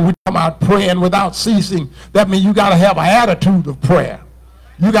idea. We talk about praying without ceasing. That means you got to have an attitude of prayer.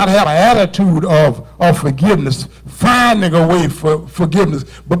 You got to have an attitude of forgiveness, finding a way for forgiveness.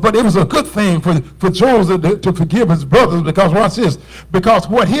 But it was a good thing for Joseph to forgive his brothers, because watch this. Because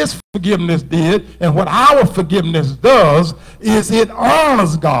what his forgiveness did and what our forgiveness does is it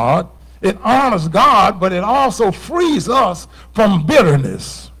honors God. It honors God, but it also frees us from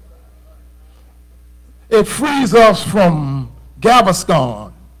bitterness. It frees us from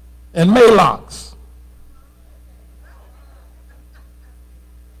Gaviscon and Malox.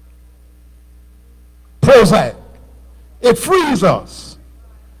 Prozac. It frees us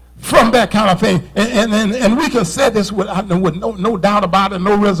from that kind of thing. And we can say this with no doubt about it,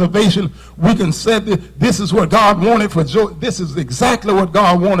 no reservation. We can say that this is what God wanted for Joseph. This is exactly what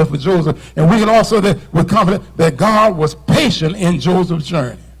God wanted for Joseph. And we can also say with confidence that God was patient in Joseph's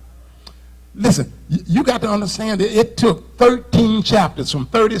journey. Listen, you got to understand that it took 13 chapters from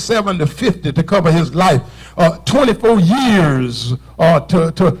 37 to 50 to cover his life, 24 years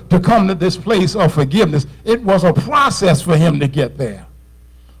to come to this place of forgiveness. It was a process for him to get there.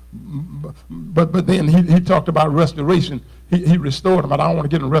 But then he talked about restoration. He restored him. I don't want to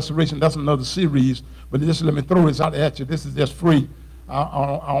get into restoration. That's another series. But just let me throw this out at you. This is just free. We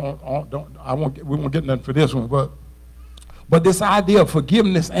won't get nothing for this one. But this idea of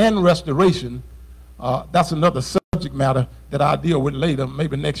forgiveness and restoration, that's another subject matter that I'll deal with later,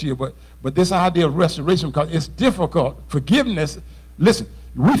 maybe next year. But this idea of restoration, because it's difficult. Forgiveness, listen,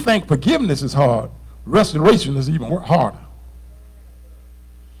 we think forgiveness is hard. Restoration is even harder.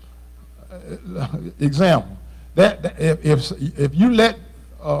 Example, that if you let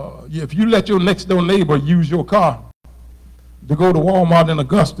your next door neighbor use your car to go to Walmart in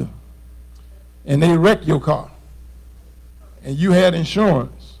Augusta, and they wreck your car, and you had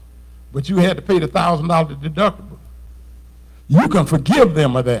insurance, but you had to pay the $1,000 deductible, you can forgive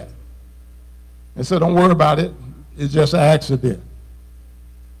them of that. And so don't worry about it. It's just an accident.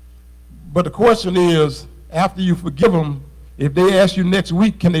 But the question is, after you forgive them, if they ask you next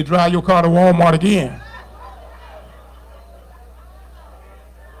week, can they drive your car to Walmart again?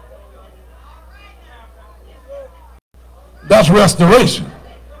 That's restoration.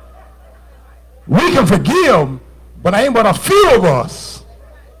 We can forgive, but ain't but a few of us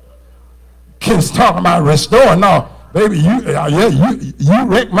can talk about restoring. No, baby, you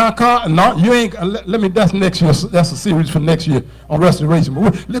wrecked my car. No, you ain't. Let me. That's next year. That's a series for next year on restoration.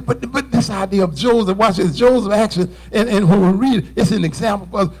 But this idea of Joseph, watch this. Joseph actually, and when we read, it's an example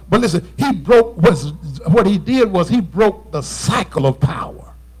for us. But listen, what he did was he broke the cycle of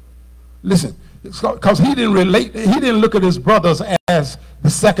power. Listen. Because he didn't look at his brothers as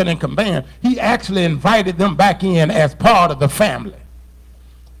the second in command. He actually invited them back in as part of the family.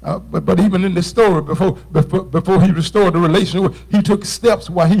 But even in this story, before he restored the relationship, he took steps.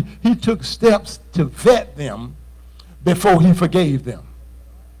 He took steps to vet them before he forgave them.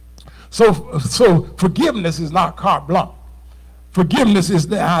 So forgiveness is not carte blanche. Forgiveness is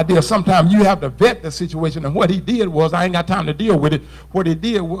the idea. Sometimes you have to vet the situation. And what he did was, I ain't got time to deal with it. What he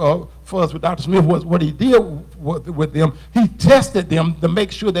did for us with Dr. Smith was what he did with them. He tested them to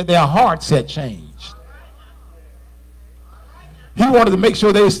make sure that their hearts had changed. He wanted to make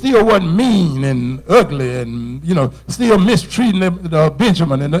sure they still wasn't mean and ugly and, still mistreating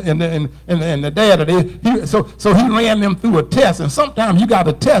Benjamin and the dad. So he ran them through a test. And sometimes you got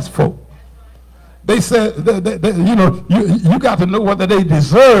to test folk. They said, you got to know whether they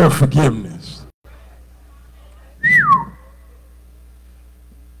deserve forgiveness.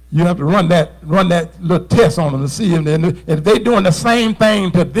 You have to run that little test on them to see if they're doing the same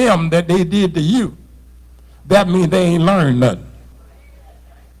thing to them that they did to you. That means they ain't learned nothing.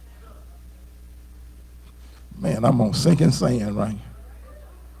 Man, I'm on sinking sand, right?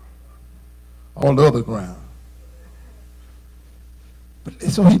 On the other ground. But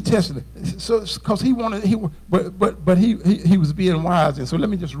so he tested it. So because he wanted, but he was being wise. And so let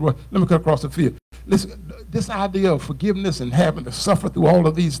me cut across the field. Listen, this idea of forgiveness and having to suffer through all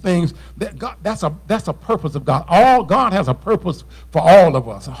of these things, that's a purpose of God. God has a purpose for all of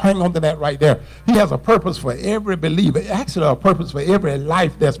us. Hang on to that right there. He has a purpose for every believer. Actually, a purpose for every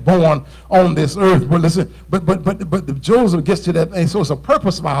life that's born on this earth. But listen, but Joseph gets to that thing. So it's a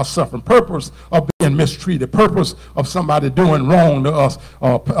purpose of our suffering, purpose of being mistreated, purpose of somebody doing wrong to us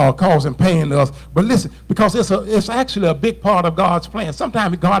or causing pain to us. But listen, because it's actually a big part of God's plan.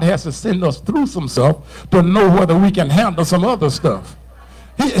 Sometimes God has to send us through some stuff to know whether we can handle some other stuff.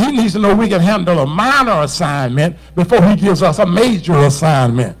 He needs to know we can handle a minor assignment before he gives us a major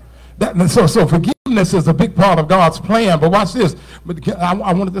assignment. So forgiveness is a big part of God's plan. But watch this.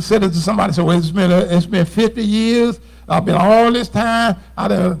 I wanted to say this to somebody. So it's been 50 years. I've been all this time. I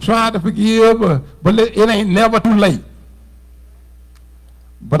done tried to forgive, but it ain't never too late.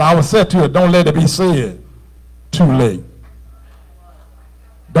 But I was said to it, don't let it be said too late.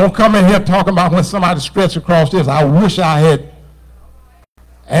 Don't come in here talking about when somebody stretched across this. I wish I had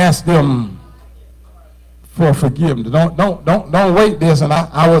asked them for forgiveness. Don't wait this. And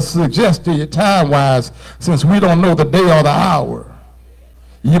I would suggest to you, time-wise, since we don't know the day or the hour,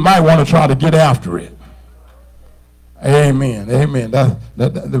 you might want to try to get after it. Amen. Amen.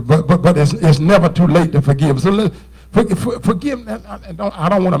 But it's never too late to forgive. So forgiveness. I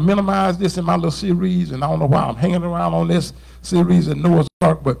don't want to minimize this in my little series, and I don't know why I'm hanging around on this series in Noah's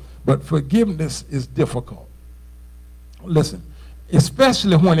Ark, but forgiveness is difficult. Listen,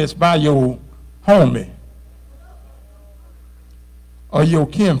 especially when it's by your homie or your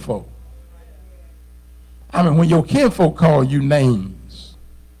kinfolk. I mean, when your kinfolk call you names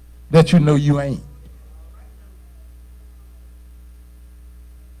that you know you ain't.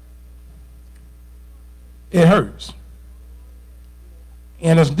 It hurts.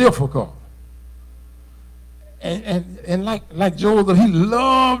 And it's difficult. And like Joseph, he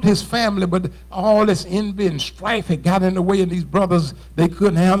loved his family, but all this envy and strife had got in the way, and these brothers, they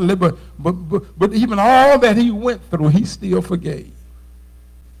couldn't handle it. But even all that he went through, he still forgave.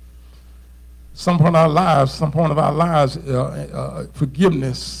 Some point of our lives,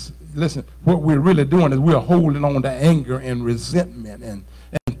 forgiveness, listen, what we're really doing is we're holding on to anger and resentment and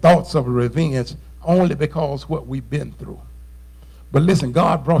thoughts of revenge only because what we've been through. But listen,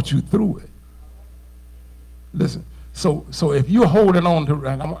 God brought you through it. Listen, so if you're holding on to,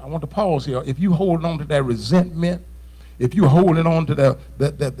 and I want to pause here, if you're holding on to that resentment, if you're holding on to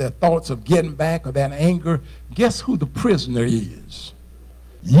the thoughts of getting back or that anger, guess who the prisoner is?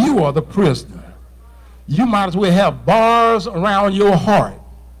 You are the prisoner. You might as well have bars around your heart.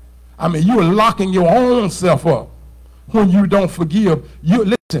 I mean, you're locking your own self up when you don't forgive.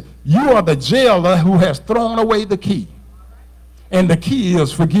 Listen, you are the jailer who has thrown away the key. And the key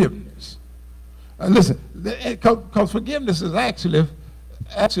is forgiveness. Listen, because forgiveness is actually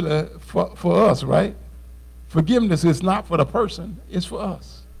for us, right? Forgiveness is not for the person, it's for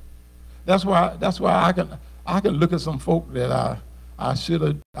us. That's why I can look at some folk that I should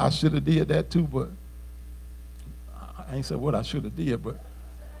have did that too, but I ain't said what I should have did, but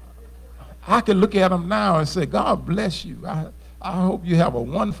I can look at them now and say, God bless you. I hope you have a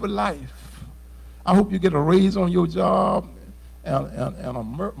wonderful life. I hope you get a raise on your job and a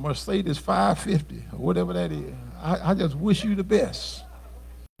Mercedes 550 or whatever that is. I just wish you the best.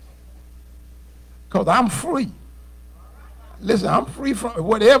 Because I'm free. Listen, I'm free from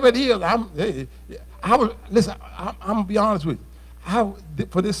whatever it is. I'm going to be honest with you.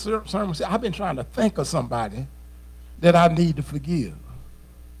 For this sermon, I've been trying to think of somebody that I need to forgive.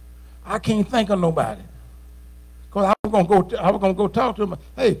 I can't think of nobody. Because I was going to go talk to him.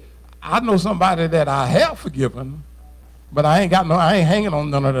 Hey, I know somebody that I have forgiven, but I ain't hanging on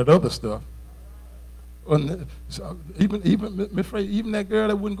none of that other stuff. So even that girl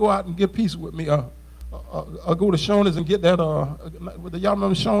that wouldn't go out and get peace with me, or go to Shoney's and get that, y'all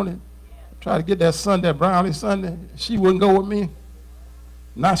remember Shoney? Try to get that Sunday, that brownie Sunday. She wouldn't go with me.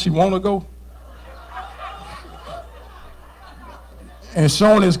 Now she want to go. And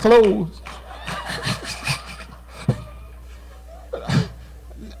Shoney's closed.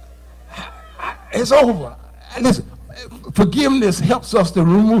 It's over. Listen, forgiveness helps us to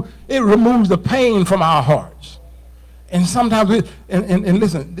removes the pain from our hearts. And sometimes,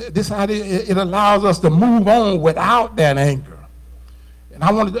 listen, this idea, it allows us to move on without that anger. And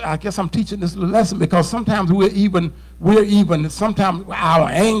I guess I'm teaching this lesson because sometimes sometimes our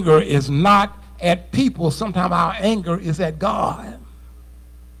anger is not at people, sometimes our anger is at God.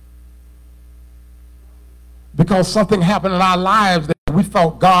 Because something happened in our lives that we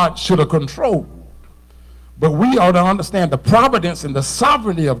thought God should have controlled. But we ought to understand the providence and the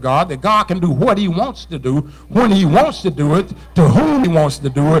sovereignty of God, that God can do what he wants to do, when he wants to do it, to whom he wants to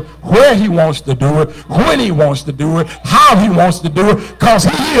do it, where he wants to do it, when he wants to do it, how he wants to do it, because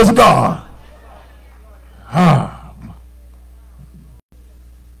he is God.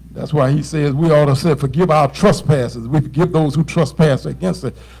 That's why he says we ought to say, forgive our trespasses. We forgive those who trespass against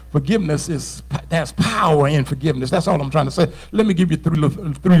us. Forgiveness there's power in forgiveness. That's all I'm trying to say. Let me give you three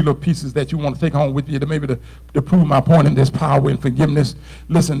little pieces that you want to take home with you to prove my point in this power in forgiveness.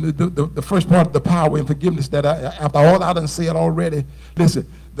 Listen, the first part of the power in forgiveness that after all I done said already, listen,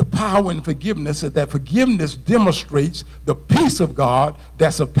 the power in forgiveness is that forgiveness demonstrates the peace of God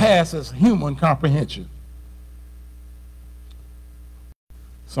that surpasses human comprehension.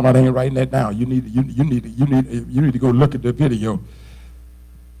 Somebody ain't writing that down. You need to go look at the video.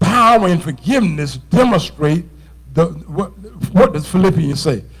 Power in forgiveness demonstrate what does Philippians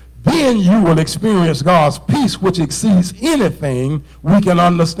say? Then you will experience God's peace, which exceeds anything we can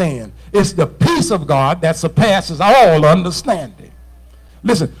understand. It's the peace of God that surpasses all understanding.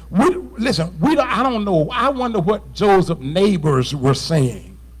 Listen, I don't know. I wonder what Joseph's neighbors were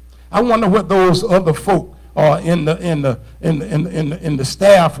saying. I wonder what those other folk in the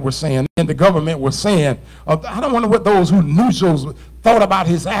staff were saying, in the government were saying. I don't wonder what those who knew Joseph thought about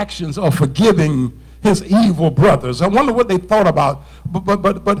his actions of forgiving his evil brothers. I wonder what they thought about,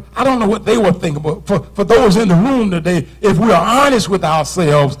 but I don't know what they were thinking. But for those in the room today, if we are honest with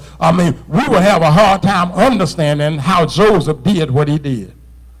ourselves, I mean, we will have a hard time understanding how Joseph did what he did.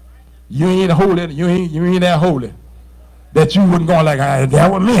 You ain't holy. You ain't that holy that you wouldn't go like, that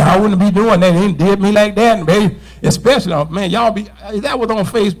was me. I wouldn't be doing that. He did me like that, baby. Especially, man, y'all be, that was on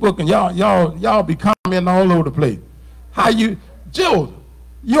Facebook, and y'all be commenting all over the place. How you, Joseph,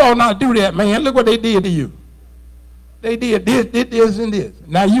 you ought not do that, man. Look what they did to you. They did this, and this.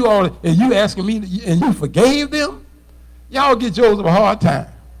 Now you all, and you asking me, and you forgave them? Y'all get Joseph a hard time.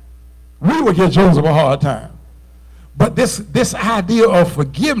 We would get Joseph a hard time. But this idea of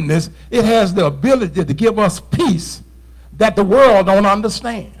forgiveness, it has the ability to give us peace that the world don't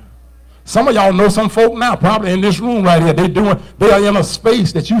understand. Some of y'all know some folk now, probably in this room right here, they are in a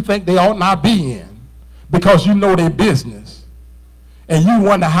space that you think they ought not be in because you know their business. And you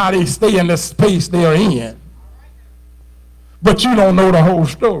wonder how they stay in the space they're in. But you don't know the whole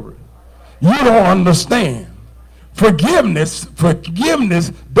story. You don't understand. Forgiveness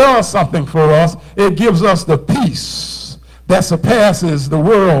does something for us. It gives us the peace that surpasses the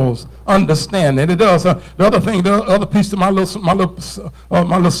world's understanding. It does. The other piece of my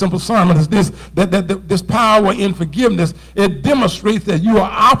little simple sermon is this: that this power in forgiveness, it demonstrates that you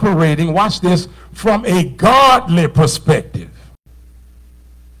are operating, watch this, from a godly perspective.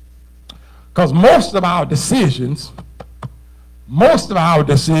 Because most of our decisions,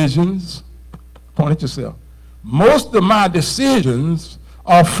 point at yourself, most of my decisions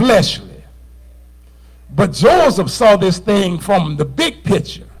are fleshly. But Joseph saw this thing from the big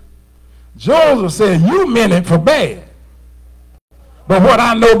picture. Joseph said, you meant it for bad. But what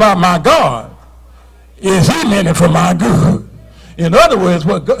I know about my God is he meant it for my good. In other words,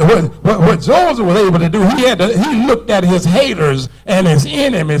 what Joseph was able to do, he looked at his haters and his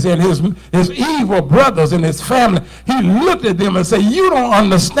enemies and his evil brothers and his family. He looked at them and said, you don't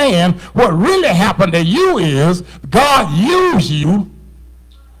understand what really happened to you is God used you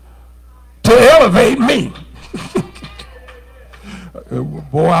to elevate me.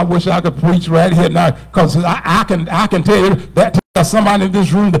 Boy, I wish I could preach right here now, because I can tell you that to somebody in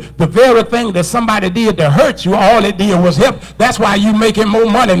this room, the very thing that somebody did to hurt you, all it did was help. That's why you're making more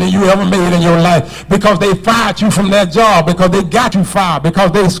money than you ever made in your life, because they fired you from that job, because they got you fired,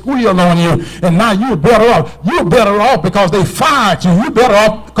 because they squealed on you, and now you're better off. You're better off because they fired you. You're better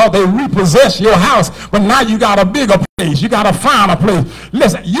off because they repossessed your house, but now you got a bigger place. You got a finer place.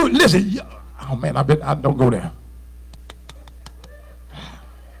 Listen. Oh man, I don't go there.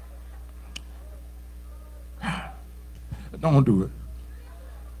 Don't do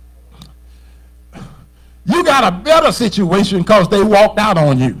it. You got a better situation because they walked out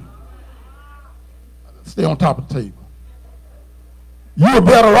on you. Stay on top of the table. You're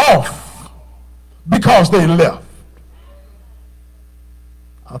better off because they left.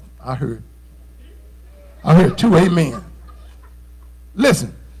 I heard 2 amen.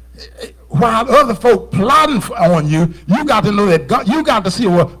 Listen, while other folk plotting on you, you got to know that God, you got to see,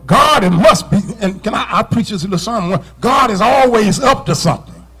 well, God, it must be, and can I preach this in the sermon? God is always up to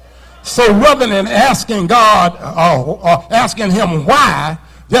something. So rather than asking God, asking him why,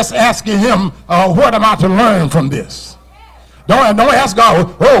 just asking him, what am I to learn from this? Don't ask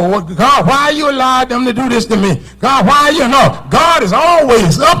God, oh, God, why you allowed them to do this to me? God, why you know? God is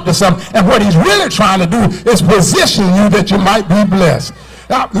always up to something. And what he's really trying to do is position you that you might be blessed.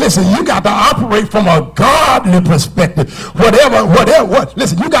 Now, listen, you got to operate from a godly perspective.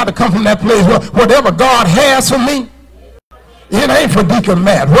 Listen, you got to come from that place where whatever God has for me, it ain't for Deacon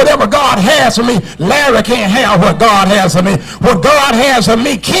Matt. Whatever God has for me, Larry can't have what God has for me. What God has for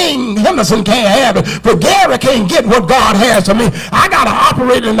me, King Henderson can't have it. But Gary can't get what God has for me. I got to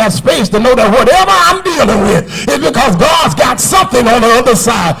operate in that space to know that whatever I'm dealing with is because God's got something on the other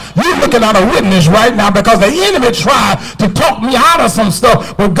side. You're looking at a witness right now because the enemy tried to talk me out of some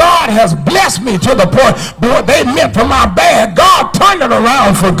stuff. But God has blessed me to the point what they meant for my bad, God turned it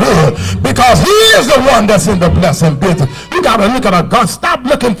around for good because he is the one that's in the blessing business. You got to look at a God. Stop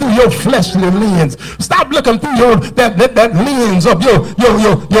looking through your fleshly lens. Stop looking through that lens of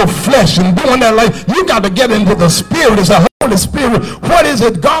your flesh and doing that. Like, you got to get into the spirit. It's a Holy Spirit. What is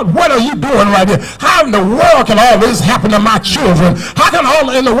it, God? What are you doing right here? How in the world can all this happen to my children? How can all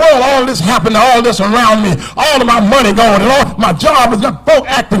in the world all this happen to all this around me? All of my money going and all my job is got folk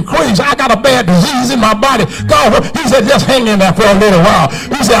acting crazy. I got a bad disease in my body. God, he said, just hang in there for a little while.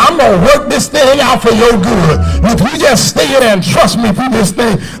 He said, I'm going to work this thing out for your good. If you just stay there and trust me through this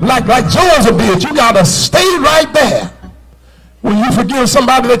thing, like Joseph did, you got to stay right there. When you forgive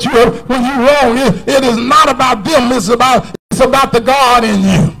somebody that when you wrong, it is not about them. It's about the God in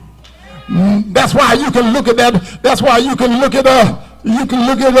you. That's why you can look at that. That's why you can look at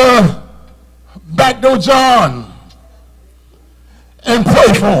Backdoor John and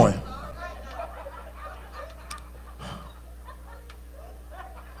pray for him.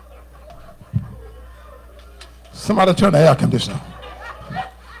 Somebody turn the air conditioner.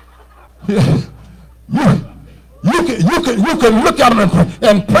 You can look at them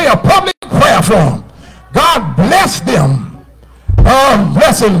and pray a public prayer for them. God bless them.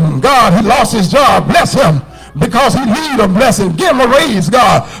 Bless him. God, he lost his job. Bless him because he need a blessing. Give him a raise,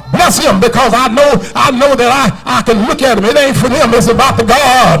 God. Bless him because I know that I can look at him. It ain't for them. It's about the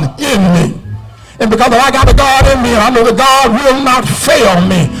God in me. And because I got the God in me, I know that God will not fail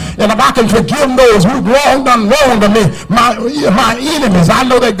me. And if I can forgive those who done wrong to me, my enemies, I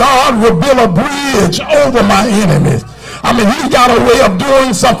know that God will build a bridge over my enemies. I mean, he got a way of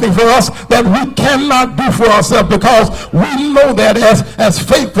doing something for us that we cannot do for ourselves because we know that as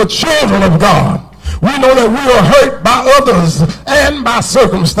faithful children of God, we know that we are hurt by others and by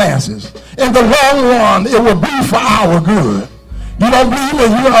circumstances. In the long run, it will be for our good. You don't believe me?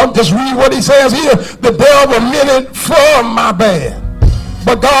 Just read what he says here. The devil meant it for my bad,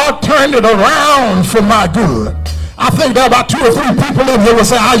 but God turned it around for my good. I think there are about 2 or 3 people in here will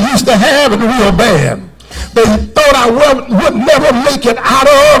say, I used to have it real bad. They thought I would never make it out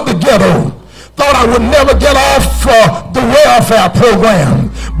of the ghetto. Thought I would never get off the welfare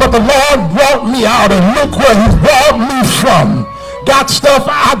program. But the Lord brought me out, and look where he brought me from. Got stuff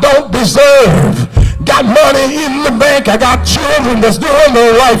I don't deserve. Got money in the bank. I got children that's doing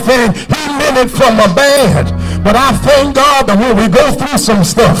the right thing. He meant it for my bad. But I thank God that when we go through some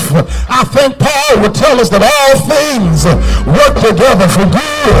stuff, I think Paul would tell us that all things work together for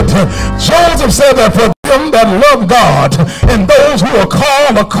good. Joseph said that for them that love God and those who are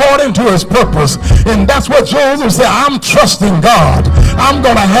called according to his purpose. And that's what Joseph said. I'm trusting God. I'm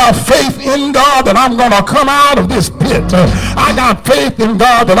going to have faith in God that I'm going to come out of this pit. I got faith in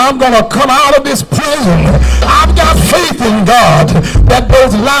God that I'm going to come out of this prison. I've got faith in God that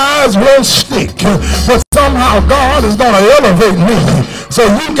those lies won't stick. But somehow God is going to elevate me. So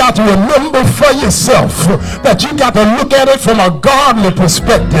you got to remember for yourself that you got to look at it from a godly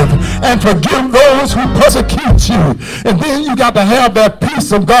perspective and forgive those who persecute you. And then you got to have that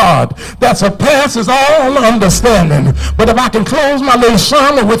peace of God that surpasses all understanding. But if I can close my little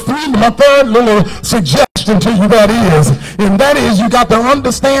sermon with my third little suggestion to you, that is you got to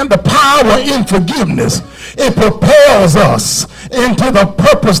understand the power in forgiveness. It propels us into the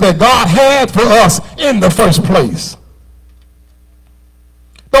purpose that God had for us in the first place.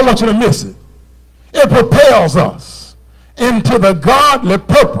 Don't want you to miss it. It propels us into the godly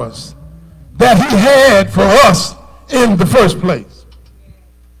purpose that he had for us in the first place.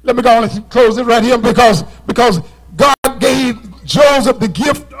 Let me go on and close it right here because God gave Joseph the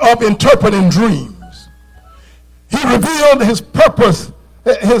gift of interpreting dreams. He revealed his purpose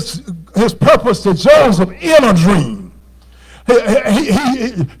to Joseph in a dream.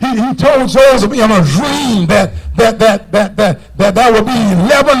 He told Joseph in a dream that there would be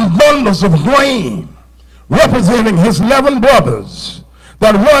 11 bundles of grain representing his 11 brothers,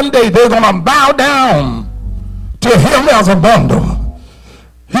 that one day they're going to bow down to him as a bundle.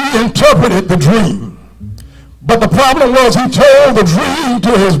 He interpreted the dream. But the problem was he told the dream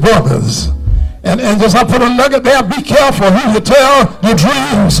to his brothers. And just I put a nugget there, be careful who you tell your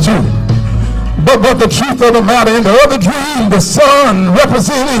dreams to. But the truth of the matter, in the other dream, the sun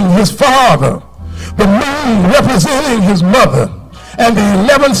representing his father, the moon representing his mother, and the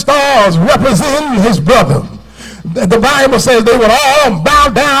 11 stars representing his brother. The Bible says they would all bow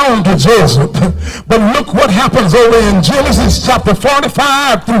down to Joseph. But look what happens over in Genesis chapter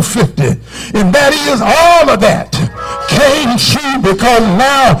 45 through 50. And that is, all of that came true because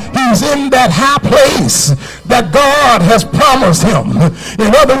now he's in that high place that God has promised him.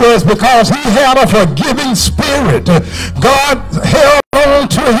 In other words, because he had a forgiving spirit, God held on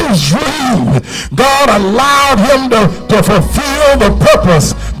to his dream. God allowed him to fulfill the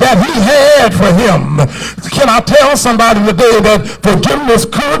purpose that he had for him. Can I tell somebody today that forgiveness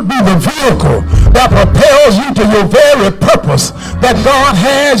could be the vehicle that propels you to your very purpose that God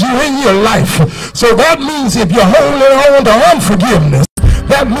has you in your life? So that means if you're holding on to unforgiveness,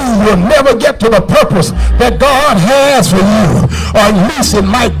 that means you'll never get to the purpose that God has for you, or at least it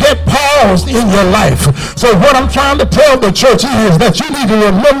might get paused in your life. So what I'm trying to tell the church is that you need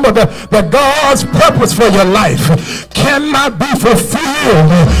to remember that God's purpose for your life cannot be fulfilled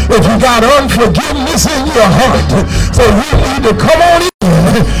if you got unforgiveness in your heart. So you need to come on in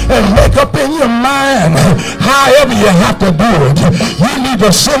and make up in your mind however you have to do it. You need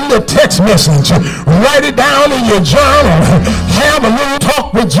to send a text message, write it down in your journal, have a little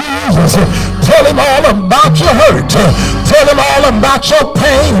talk with Jesus, tell him all about your hurt, tell him all about your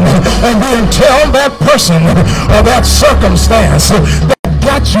pain, and then tell that person or that circumstance that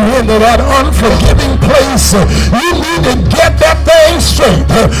got you into that unforgiving place. You need to get that thing straight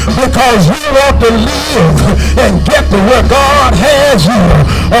because you want to live and get to where God has you,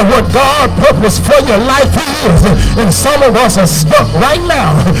 or what God's purpose for your life is. And some of us are stuck right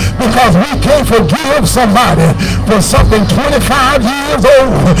now because we can't forgive somebody for something 25 years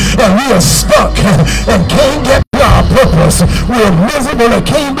old, and we are stuck and can't get to our purpose. We're miserable and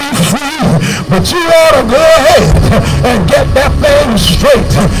can't be free. But you ought to go ahead and get that thing straight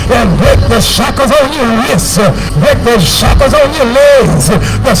and break the shackles on your wrists, break the shackles on your legs,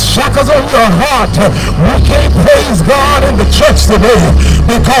 the shackles on your heart. We can't praise God in the church today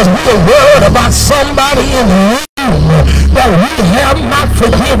because we're worried about somebody in the room that we have not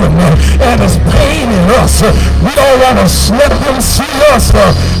forgiven and is paining us. We don't want to let them see us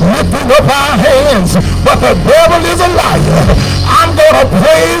lifting up our hands, but the devil is a liar. I'm going to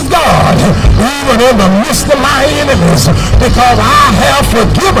praise God even in the midst of my enemies because I have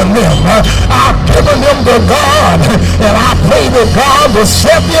forgiven them. I've given them to God, and I pray that God will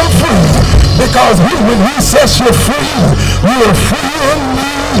set them free, because when he sets you free, you are free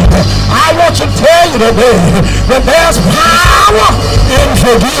indeed. I want to tell you today that there's power in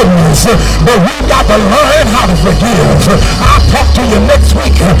forgiveness, but we've got to learn how to forgive. I'll talk to you next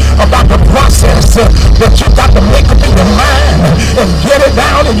week about the process that you've got to make up in your mind and get it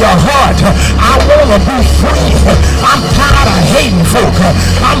down in your heart. I want to be free. I'm tired of hating folk.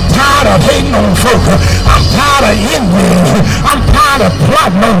 I'm tired of hating on folk. I'm tired of envying. I'm tired of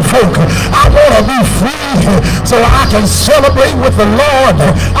plotting on folk. I want to be free so I can celebrate with the Lord.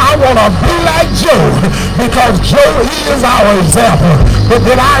 I want to be like Joe, because Joe is our example. But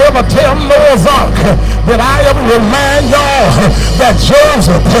did I ever tell Noah's Ark? Did I ever remind y'all that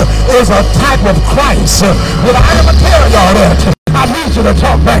Joseph is a type of Christ? Did I ever tell y'all that? I need you to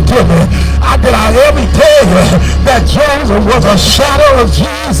talk back to me. Did I ever tell you that Joseph was a shadow of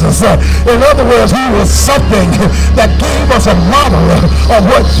Jesus? In other words, he was something that gave us a model of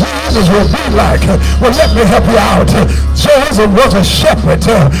what Jesus would be like. Well, let me help you out. Joseph was a shepherd.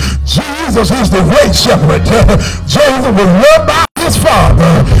 Jesus is the great shepherd. Joseph was loved by his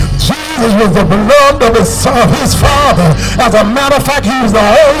father. Jesus was the beloved of his father. As a matter of fact, he was the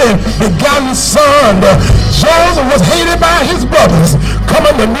only begotten son. Joseph was hated by his brothers. Come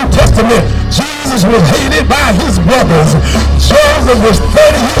in the New Testament, Jesus was hated by his brothers. Joseph was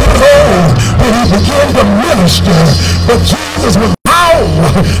 30 years old when he began to minister, but Jesus was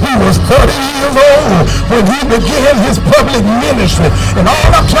he was 30 years old when he began his public ministry. And all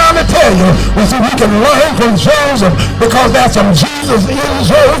I'm trying to tell you is that we can learn from Joseph, because there's some Jesus in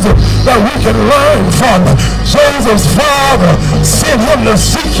Joseph that we can learn from. Joseph's father sent him to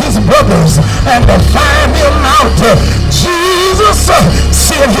seek his brothers and to find him out. Jesus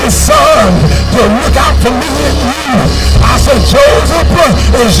sent his son to look out for me and you. I said Joseph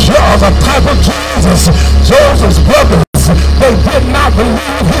is yours, a type of Jesus. Joseph's brothers, they did not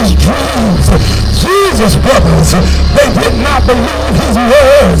believe his dreams. Jesus' brothers, they did not believe his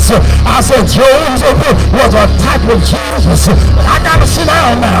words. I I said Joseph was a type of Jesus. I got to sit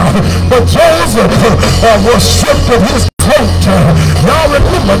down now. But Joseph was stripped of his coat. Y'all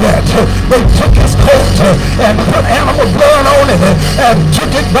remember that? They took his coat and put animal blood on it and took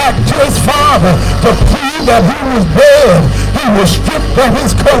it back to his father to prove that he was dead. He was stripped of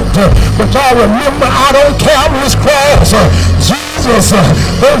his coat. But y'all remember out on Calvary's cross, Jesus,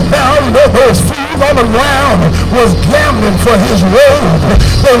 those fools on the ground was gambling for his robe.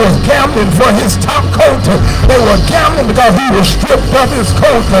 They was gambling for his top coat. They were gambling because he was stripped of his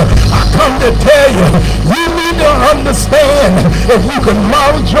coat. I come to tell you, you need to understand, if you can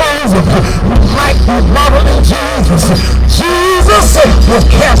model Joseph, you might be modeling Jesus. Jesus was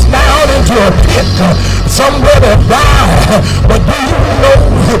cast down into a pit, somewhere to die. But do you know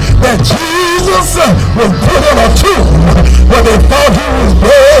that Jesus was put in a tomb where they thought he was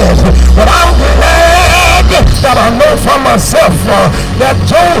dead? But I'm glad that I know for myself that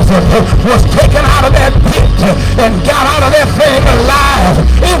Joseph was taken out of that pit and got out of that thing alive.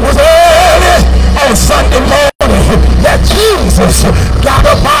 It was early on Sunday morning that Jesus got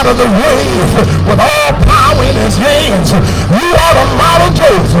up out of the grave with all power in his hands. You ought to model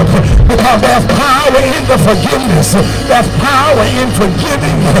Joseph, because there's power in the forgiveness. There's power in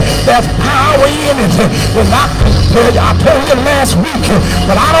forgiving. There's power in it. And I told you last week,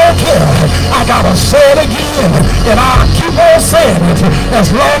 but I don't care. I gotta say it again, and I keep on saying it. As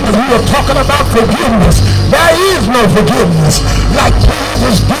long as we are talking about forgiveness, there is no forgiveness like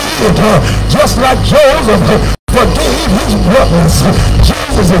Jesus did, just like Joseph forgave his brothers.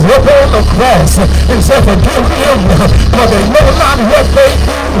 Jesus is up on the cross and said, forgive them, for they know not what they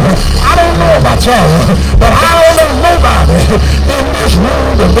do. I don't know about y'all, but I don't know nobody in this room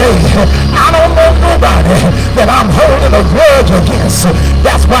today. I don't know nobody that I'm holding a grudge against.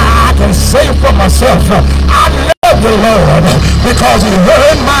 That's why I can say for myself, I love the Lord, because he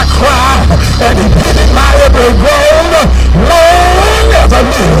heard my cry and he pitied my every groan. Long as I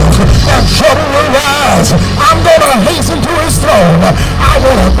live and trouble will rise, I'm going to hasten to his throne. I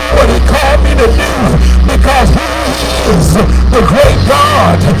want to do what he called me to do, because he is the great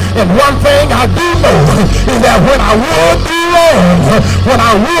God. And one thing I do know is that when I would do wrong, when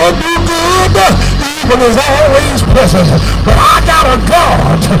I would do good, evil is always present. But I got a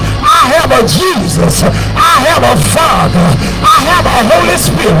God. I have a Jesus. I have a Father. I have a Holy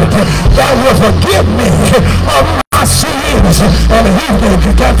Spirit that will forgive me of my sins, and he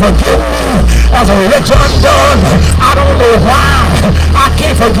can forgive me as a rich undone. I don't know why I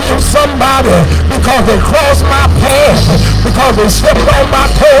can't forgive somebody because they crossed my path, because they stepped on my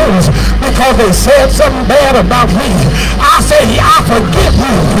toes, because they said something bad about me. I say, I forgive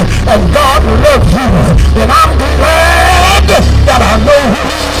you, and God loves you, and I'm glad that I know who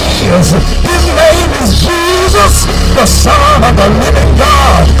he is. His name is Jesus, the Son of the living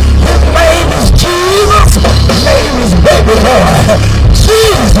God. His name is Jesus. His name is Baby Boy.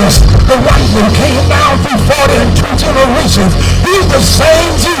 Jesus, the one who came down through 40 and 2 generations. He's the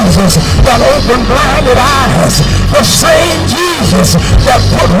same Jesus that opened blinded eyes. The same Jesus that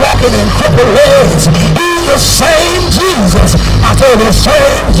put walking in crippled legs. He's the same Jesus. I said the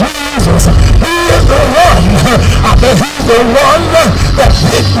same Jesus. He is the one. I said he's the one that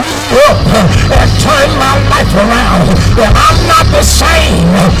picked me up and turned my life around. And I'm not the same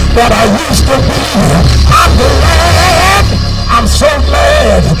that I used to be. I'm glad. I'm so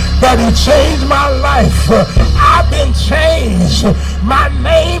glad that he changed my life. I've been changed. My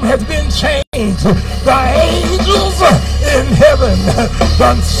name has been changed. The angels in heaven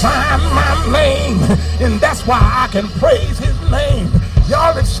done signed my name, and that's why I can praise his name.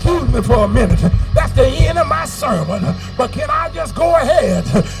 Y'all excuse me for a minute. That's the end of my sermon. But can I just go ahead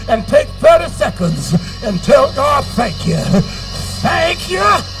and take 30 seconds and tell God thank you. Thank you.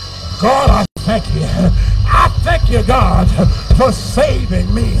 God, I thank you. I thank you, God, for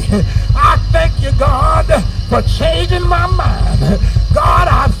saving me. I thank you, God, for changing my mind. God,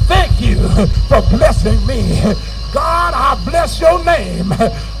 I thank you for blessing me. God, I bless your name.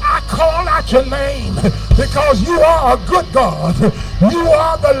 I call out your name because you are a good God. You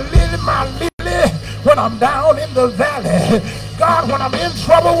are the lily, my lily, when I'm down in the valley. God, when I'm in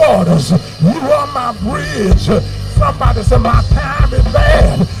troubled waters, you are my bridge. Somebody said my time is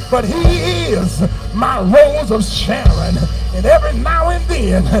bad, but he is my rose of Sharon. And every now and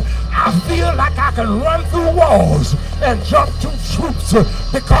then, I feel like I can run through walls and jump through troops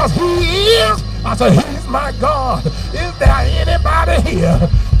because he is. I said, he's my God. Is there anybody here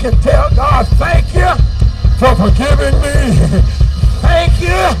can tell God, thank you for forgiving me? Thank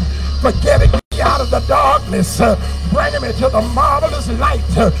you for getting me out of the darkness, bringing me to the marvelous light.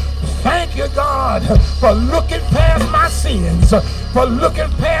 Thank you, God, for looking past my sins, for looking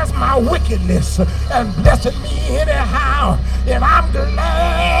past my wickedness and blessing me anyhow. And I'm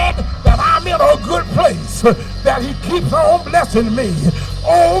glad that I'm in a good place, that he keeps on blessing me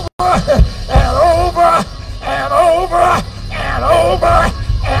over and over and over and over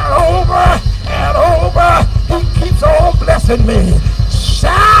and over and over. He keeps on blessing me.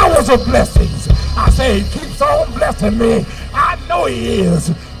 Showers of blessings. I say he keeps on blessing me. I know he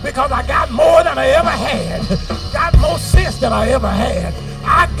is, because I got more than I ever had. Got more sense than I ever had.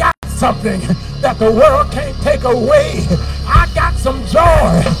 I got something that the world can't take away. I got some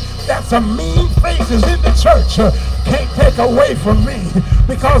joy that some mean faces in the church can't take away from me,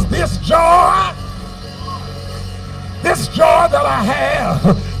 because this joy that I have,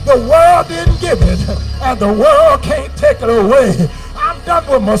 the world didn't give it, and the world can't take it away. I'm done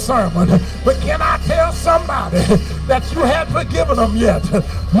with my sermon, but can I tell somebody that you hadn't forgiven them yet?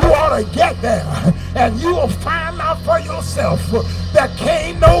 You ought to get there, and you will find out for yourself that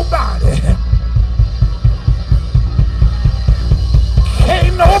can't nobody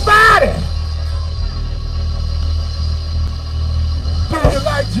do you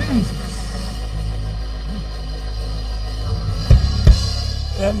like Jesus.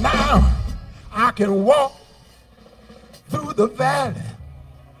 And now I can walk through the valley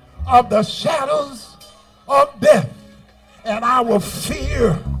of the shadows of death, and I will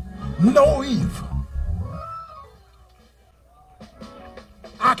fear no evil.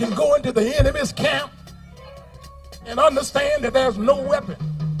 I can go into the enemy's camp and understand that there's no weapon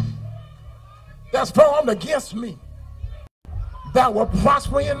that's formed against me that will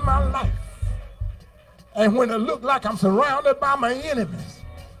prosper in my life. And when it looks like I'm surrounded by my enemies,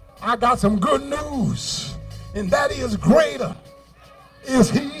 I got some good news, and that is greater is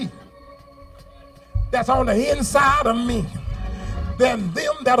he that's on the inside of me than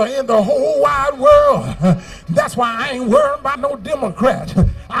them that are in the whole wide world. That's why I ain't worried about no Democrat.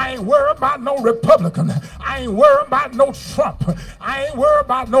 I ain't worried about no Republican. I ain't worried about no Trump. I ain't worried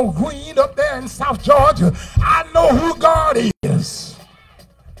about no Green up there in South Georgia. I know who God is.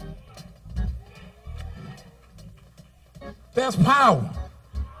 There's power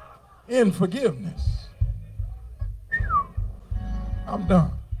in forgiveness. I'm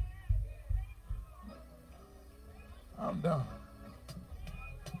done. I'm done.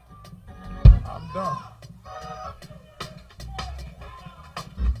 I'm done.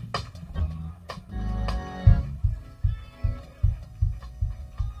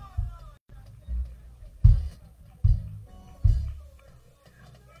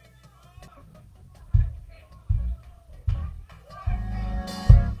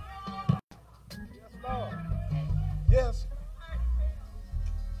 Yes.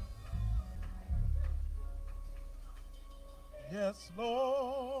 Yes,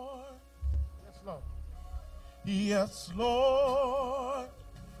 Lord. Yes, Lord. Yes, Lord.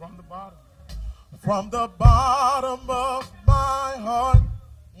 From the bottom. From the bottom of my heart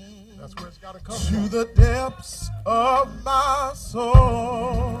That's where it's got to come to from. the depths of my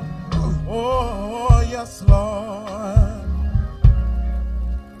soul. Oh, yes, Lord.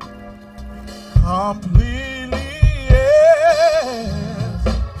 Completely, yes.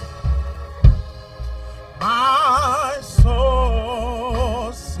 My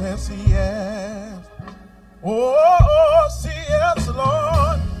soul says yes. Oh, see, yes,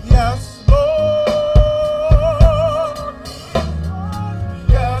 Lord. Yes, Lord.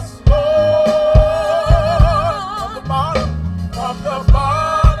 Yes, Lord. From the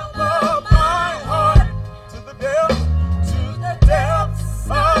bottom of my heart to the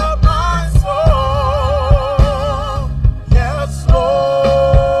depths of my soul. Yes, Lord.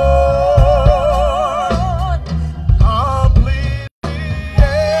 Completely,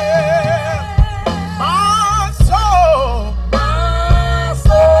 yes. My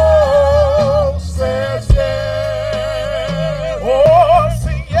soul says yes. Oh,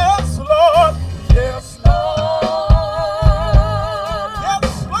 sing yes, Lord. Yes, Lord.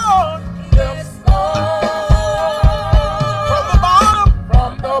 Yes, Lord. Yes, Lord.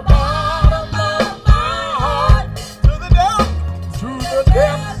 From the bottom of my heart to the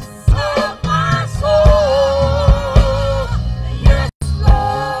depths of my soul. Yes,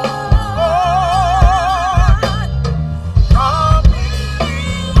 Lord. Completely,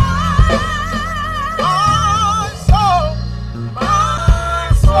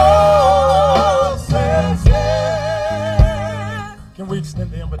 my soul says yes. Can we extend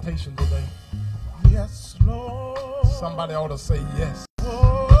the invitation today? Yes, Lord. Somebody ought to say yes.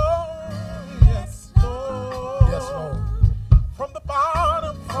 Oh, yes, Lord. Yes, Lord. From the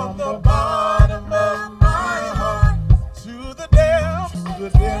bottom of my heart to the depths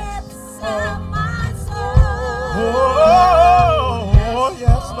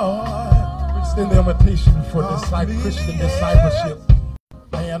Lord. It's the invitation for Christian discipleship.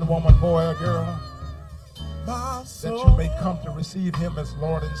 Man, woman, boy, or girl. My That soul you may come to receive him as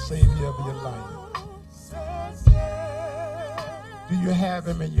Lord and Savior of your life. says yes. Do you have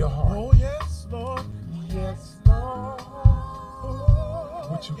him in your heart? Oh, yes, Lord. Yes, Lord.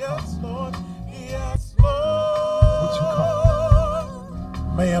 Would you Yes, come? Lord. Yes, Lord. Would you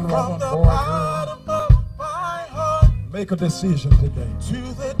come? Man, From woman, the boy, girl. bottom of my heart Make a decision today. to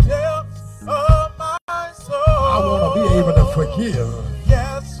the depths of my soul. I want to be able to forgive,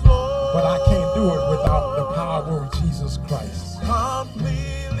 Yes, Lord. but I can't do it without the power of Jesus Christ.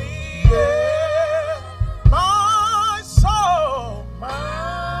 Completely, yes. My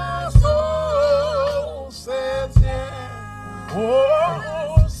soul says yes.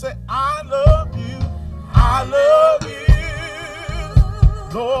 Oh, say I love you. I love you.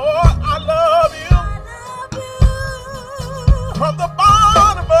 Lord, I love you. From the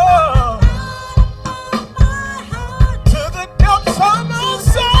bottom of to the depths of my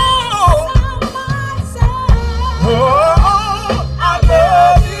soul. Oh, I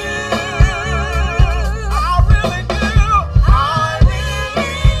love you. I really do. I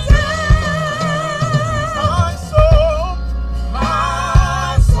really do.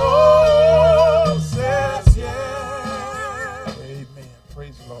 My soul says yes. Amen.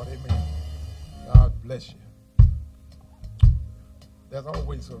 Praise the Lord. Amen. God bless you. There's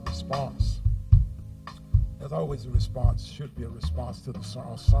always a response. There's always a response. Should be a response to the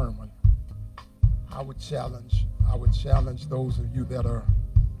sermon. I would challenge those of you that are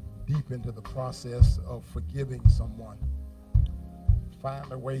deep into the process of forgiving someone. Find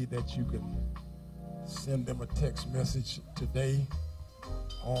a way that you can send them a text message today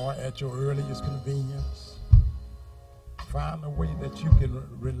or at your earliest convenience. Find a way that you can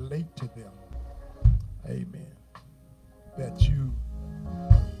relate to them. Amen. That you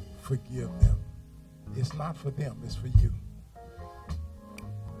forgive them. It's not for them, it's for you.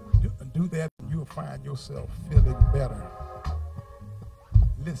 Do that and you'll find yourself feeling better.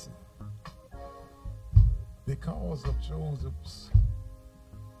 Listen, because of Joseph's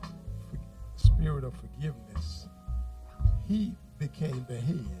spirit of forgiveness, he became the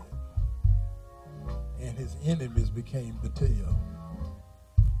head and his enemies became the tail.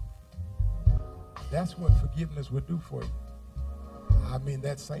 That's what forgiveness would do for you. I mean,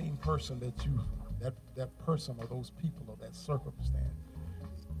 that same person that person or those people or that circumstance,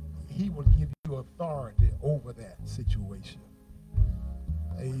 he will give you authority over that situation.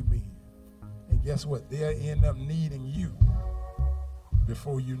 Amen. And guess what? They'll end up needing you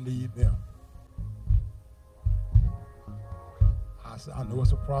before you need them. I know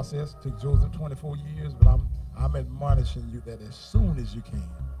it's a process. It took Joseph 24 years, but I'm admonishing you that as soon as you can,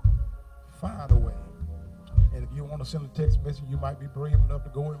 find a way. And if you want to send a text message, you might be brave enough to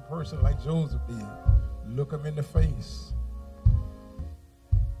go in person like Joseph did. Look them in the face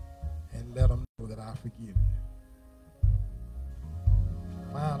and let them know that I forgive you.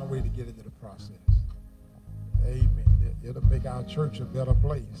 Find a way to get into the process. Amen. It'll make our church a better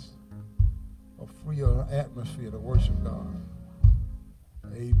place, a freer atmosphere to worship God.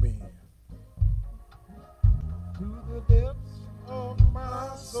 Amen. To the depths of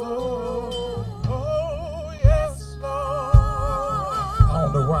my soul. Oh, yes, Lord. I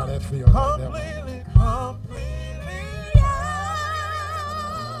don't know why that feels like that. Completely,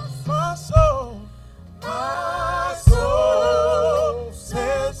 yes. My soul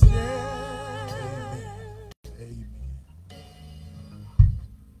says yes. Amen.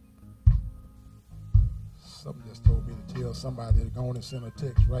 Something just told me to tell somebody to go on and send a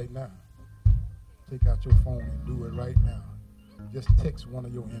text right now. Take out your phone and do it right now. Just text one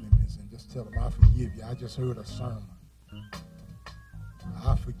of your enemies and just tell them, I forgive you. I just heard a sermon.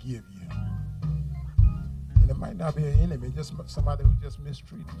 I forgive you. And it might not be an enemy, just somebody who just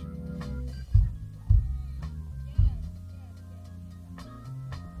mistreated you.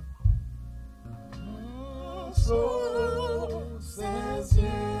 Soul says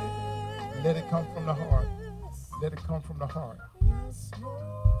yes. Let it come from the heart. Let it come from the heart. Yes, Lord.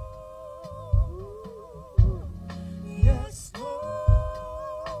 Yes, Lord.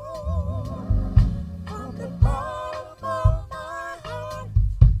 From the bottom of my heart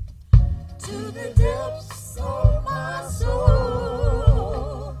to the depths of my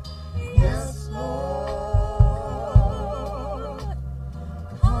soul. Yes, Lord.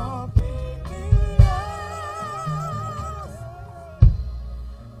 Completely yes.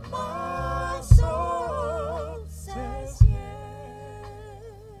 My soul says yes.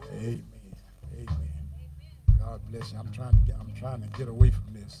 Amen. Amen. God bless you. I'm trying to get away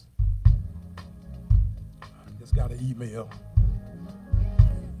from this. I just got an email.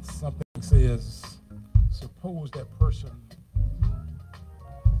 says, suppose that person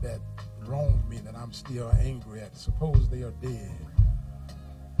that wronged me, that I'm still angry at, suppose they are dead.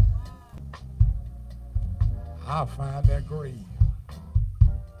 I'll find their grave.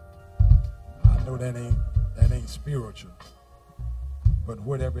 I know that ain't spiritual. But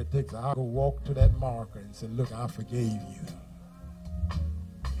whatever it takes, I'll go walk to that marker and say, look, I forgave you.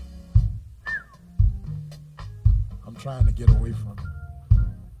 I'm trying to get away from it.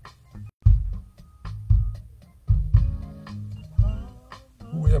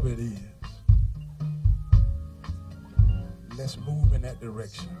 Whoever it is, let's move in that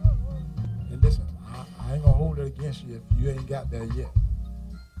direction. And listen, I ain't gonna hold it against you if you ain't got there yet.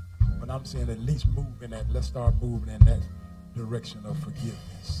 But I'm saying at least move in that. Let's start moving in that direction of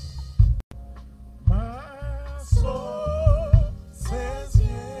forgiveness. My soul says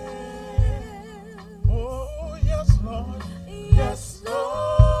yes. Oh, yes, Lord. Yes, Lord.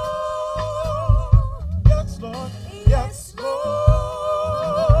 Yes, Lord. Yes, Lord.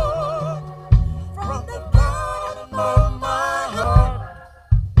 From the bottom of my heart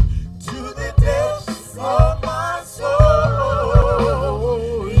to the depths of my soul.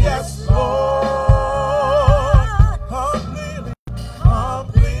 Yes, Lord. Completely,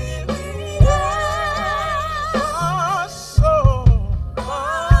 completely.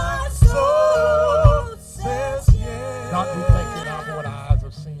 My soul says yes. God, we thank you now for what our eyes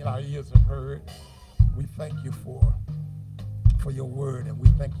have seen, our ears have heard. We thank you for your word, and we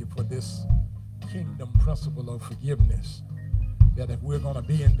thank you for this kingdom principle of forgiveness, that if we're going to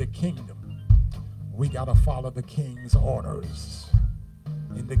be in the kingdom, we got to follow the king's orders.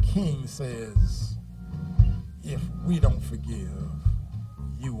 And the king says, if we don't forgive,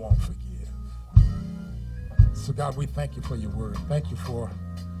 you won't forgive. So God, we thank you for your word. Thank you for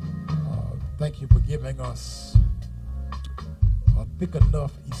giving us a thick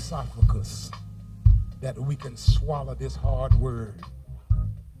enough esophagus that we can swallow this hard word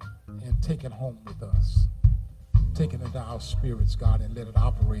and take it home with us. Take it into our spirits, God, and let it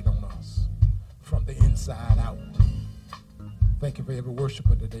operate on us from the inside out. Thank you for every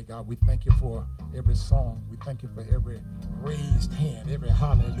worshiper today, God. We thank you for every song. We thank you for every raised hand, every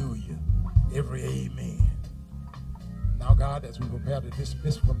hallelujah, every amen. Now, God, as we prepare to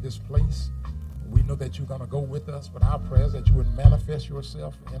dismiss from this place, we know that you're going to go with us, but our prayer is that you would manifest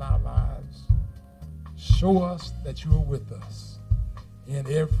yourself in our lives. Show us that you are with us in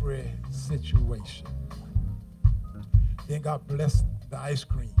every situation. Then God bless the ice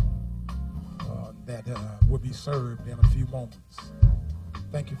cream that will be served in a few moments.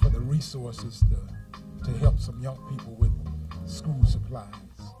 Thank you for the resources to help some young people with school supplies.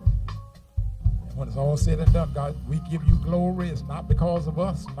 And when it's all said and done, God, we give you glory. It's not because of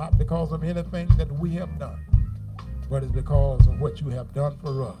us, not because of anything that we have done, but it's because of what you have done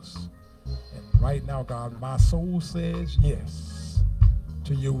for us. And right now, God, my soul says yes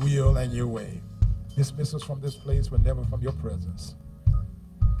to your will and your way. Dismiss us from this place, but never from your presence.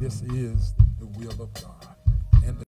 This is the will of God.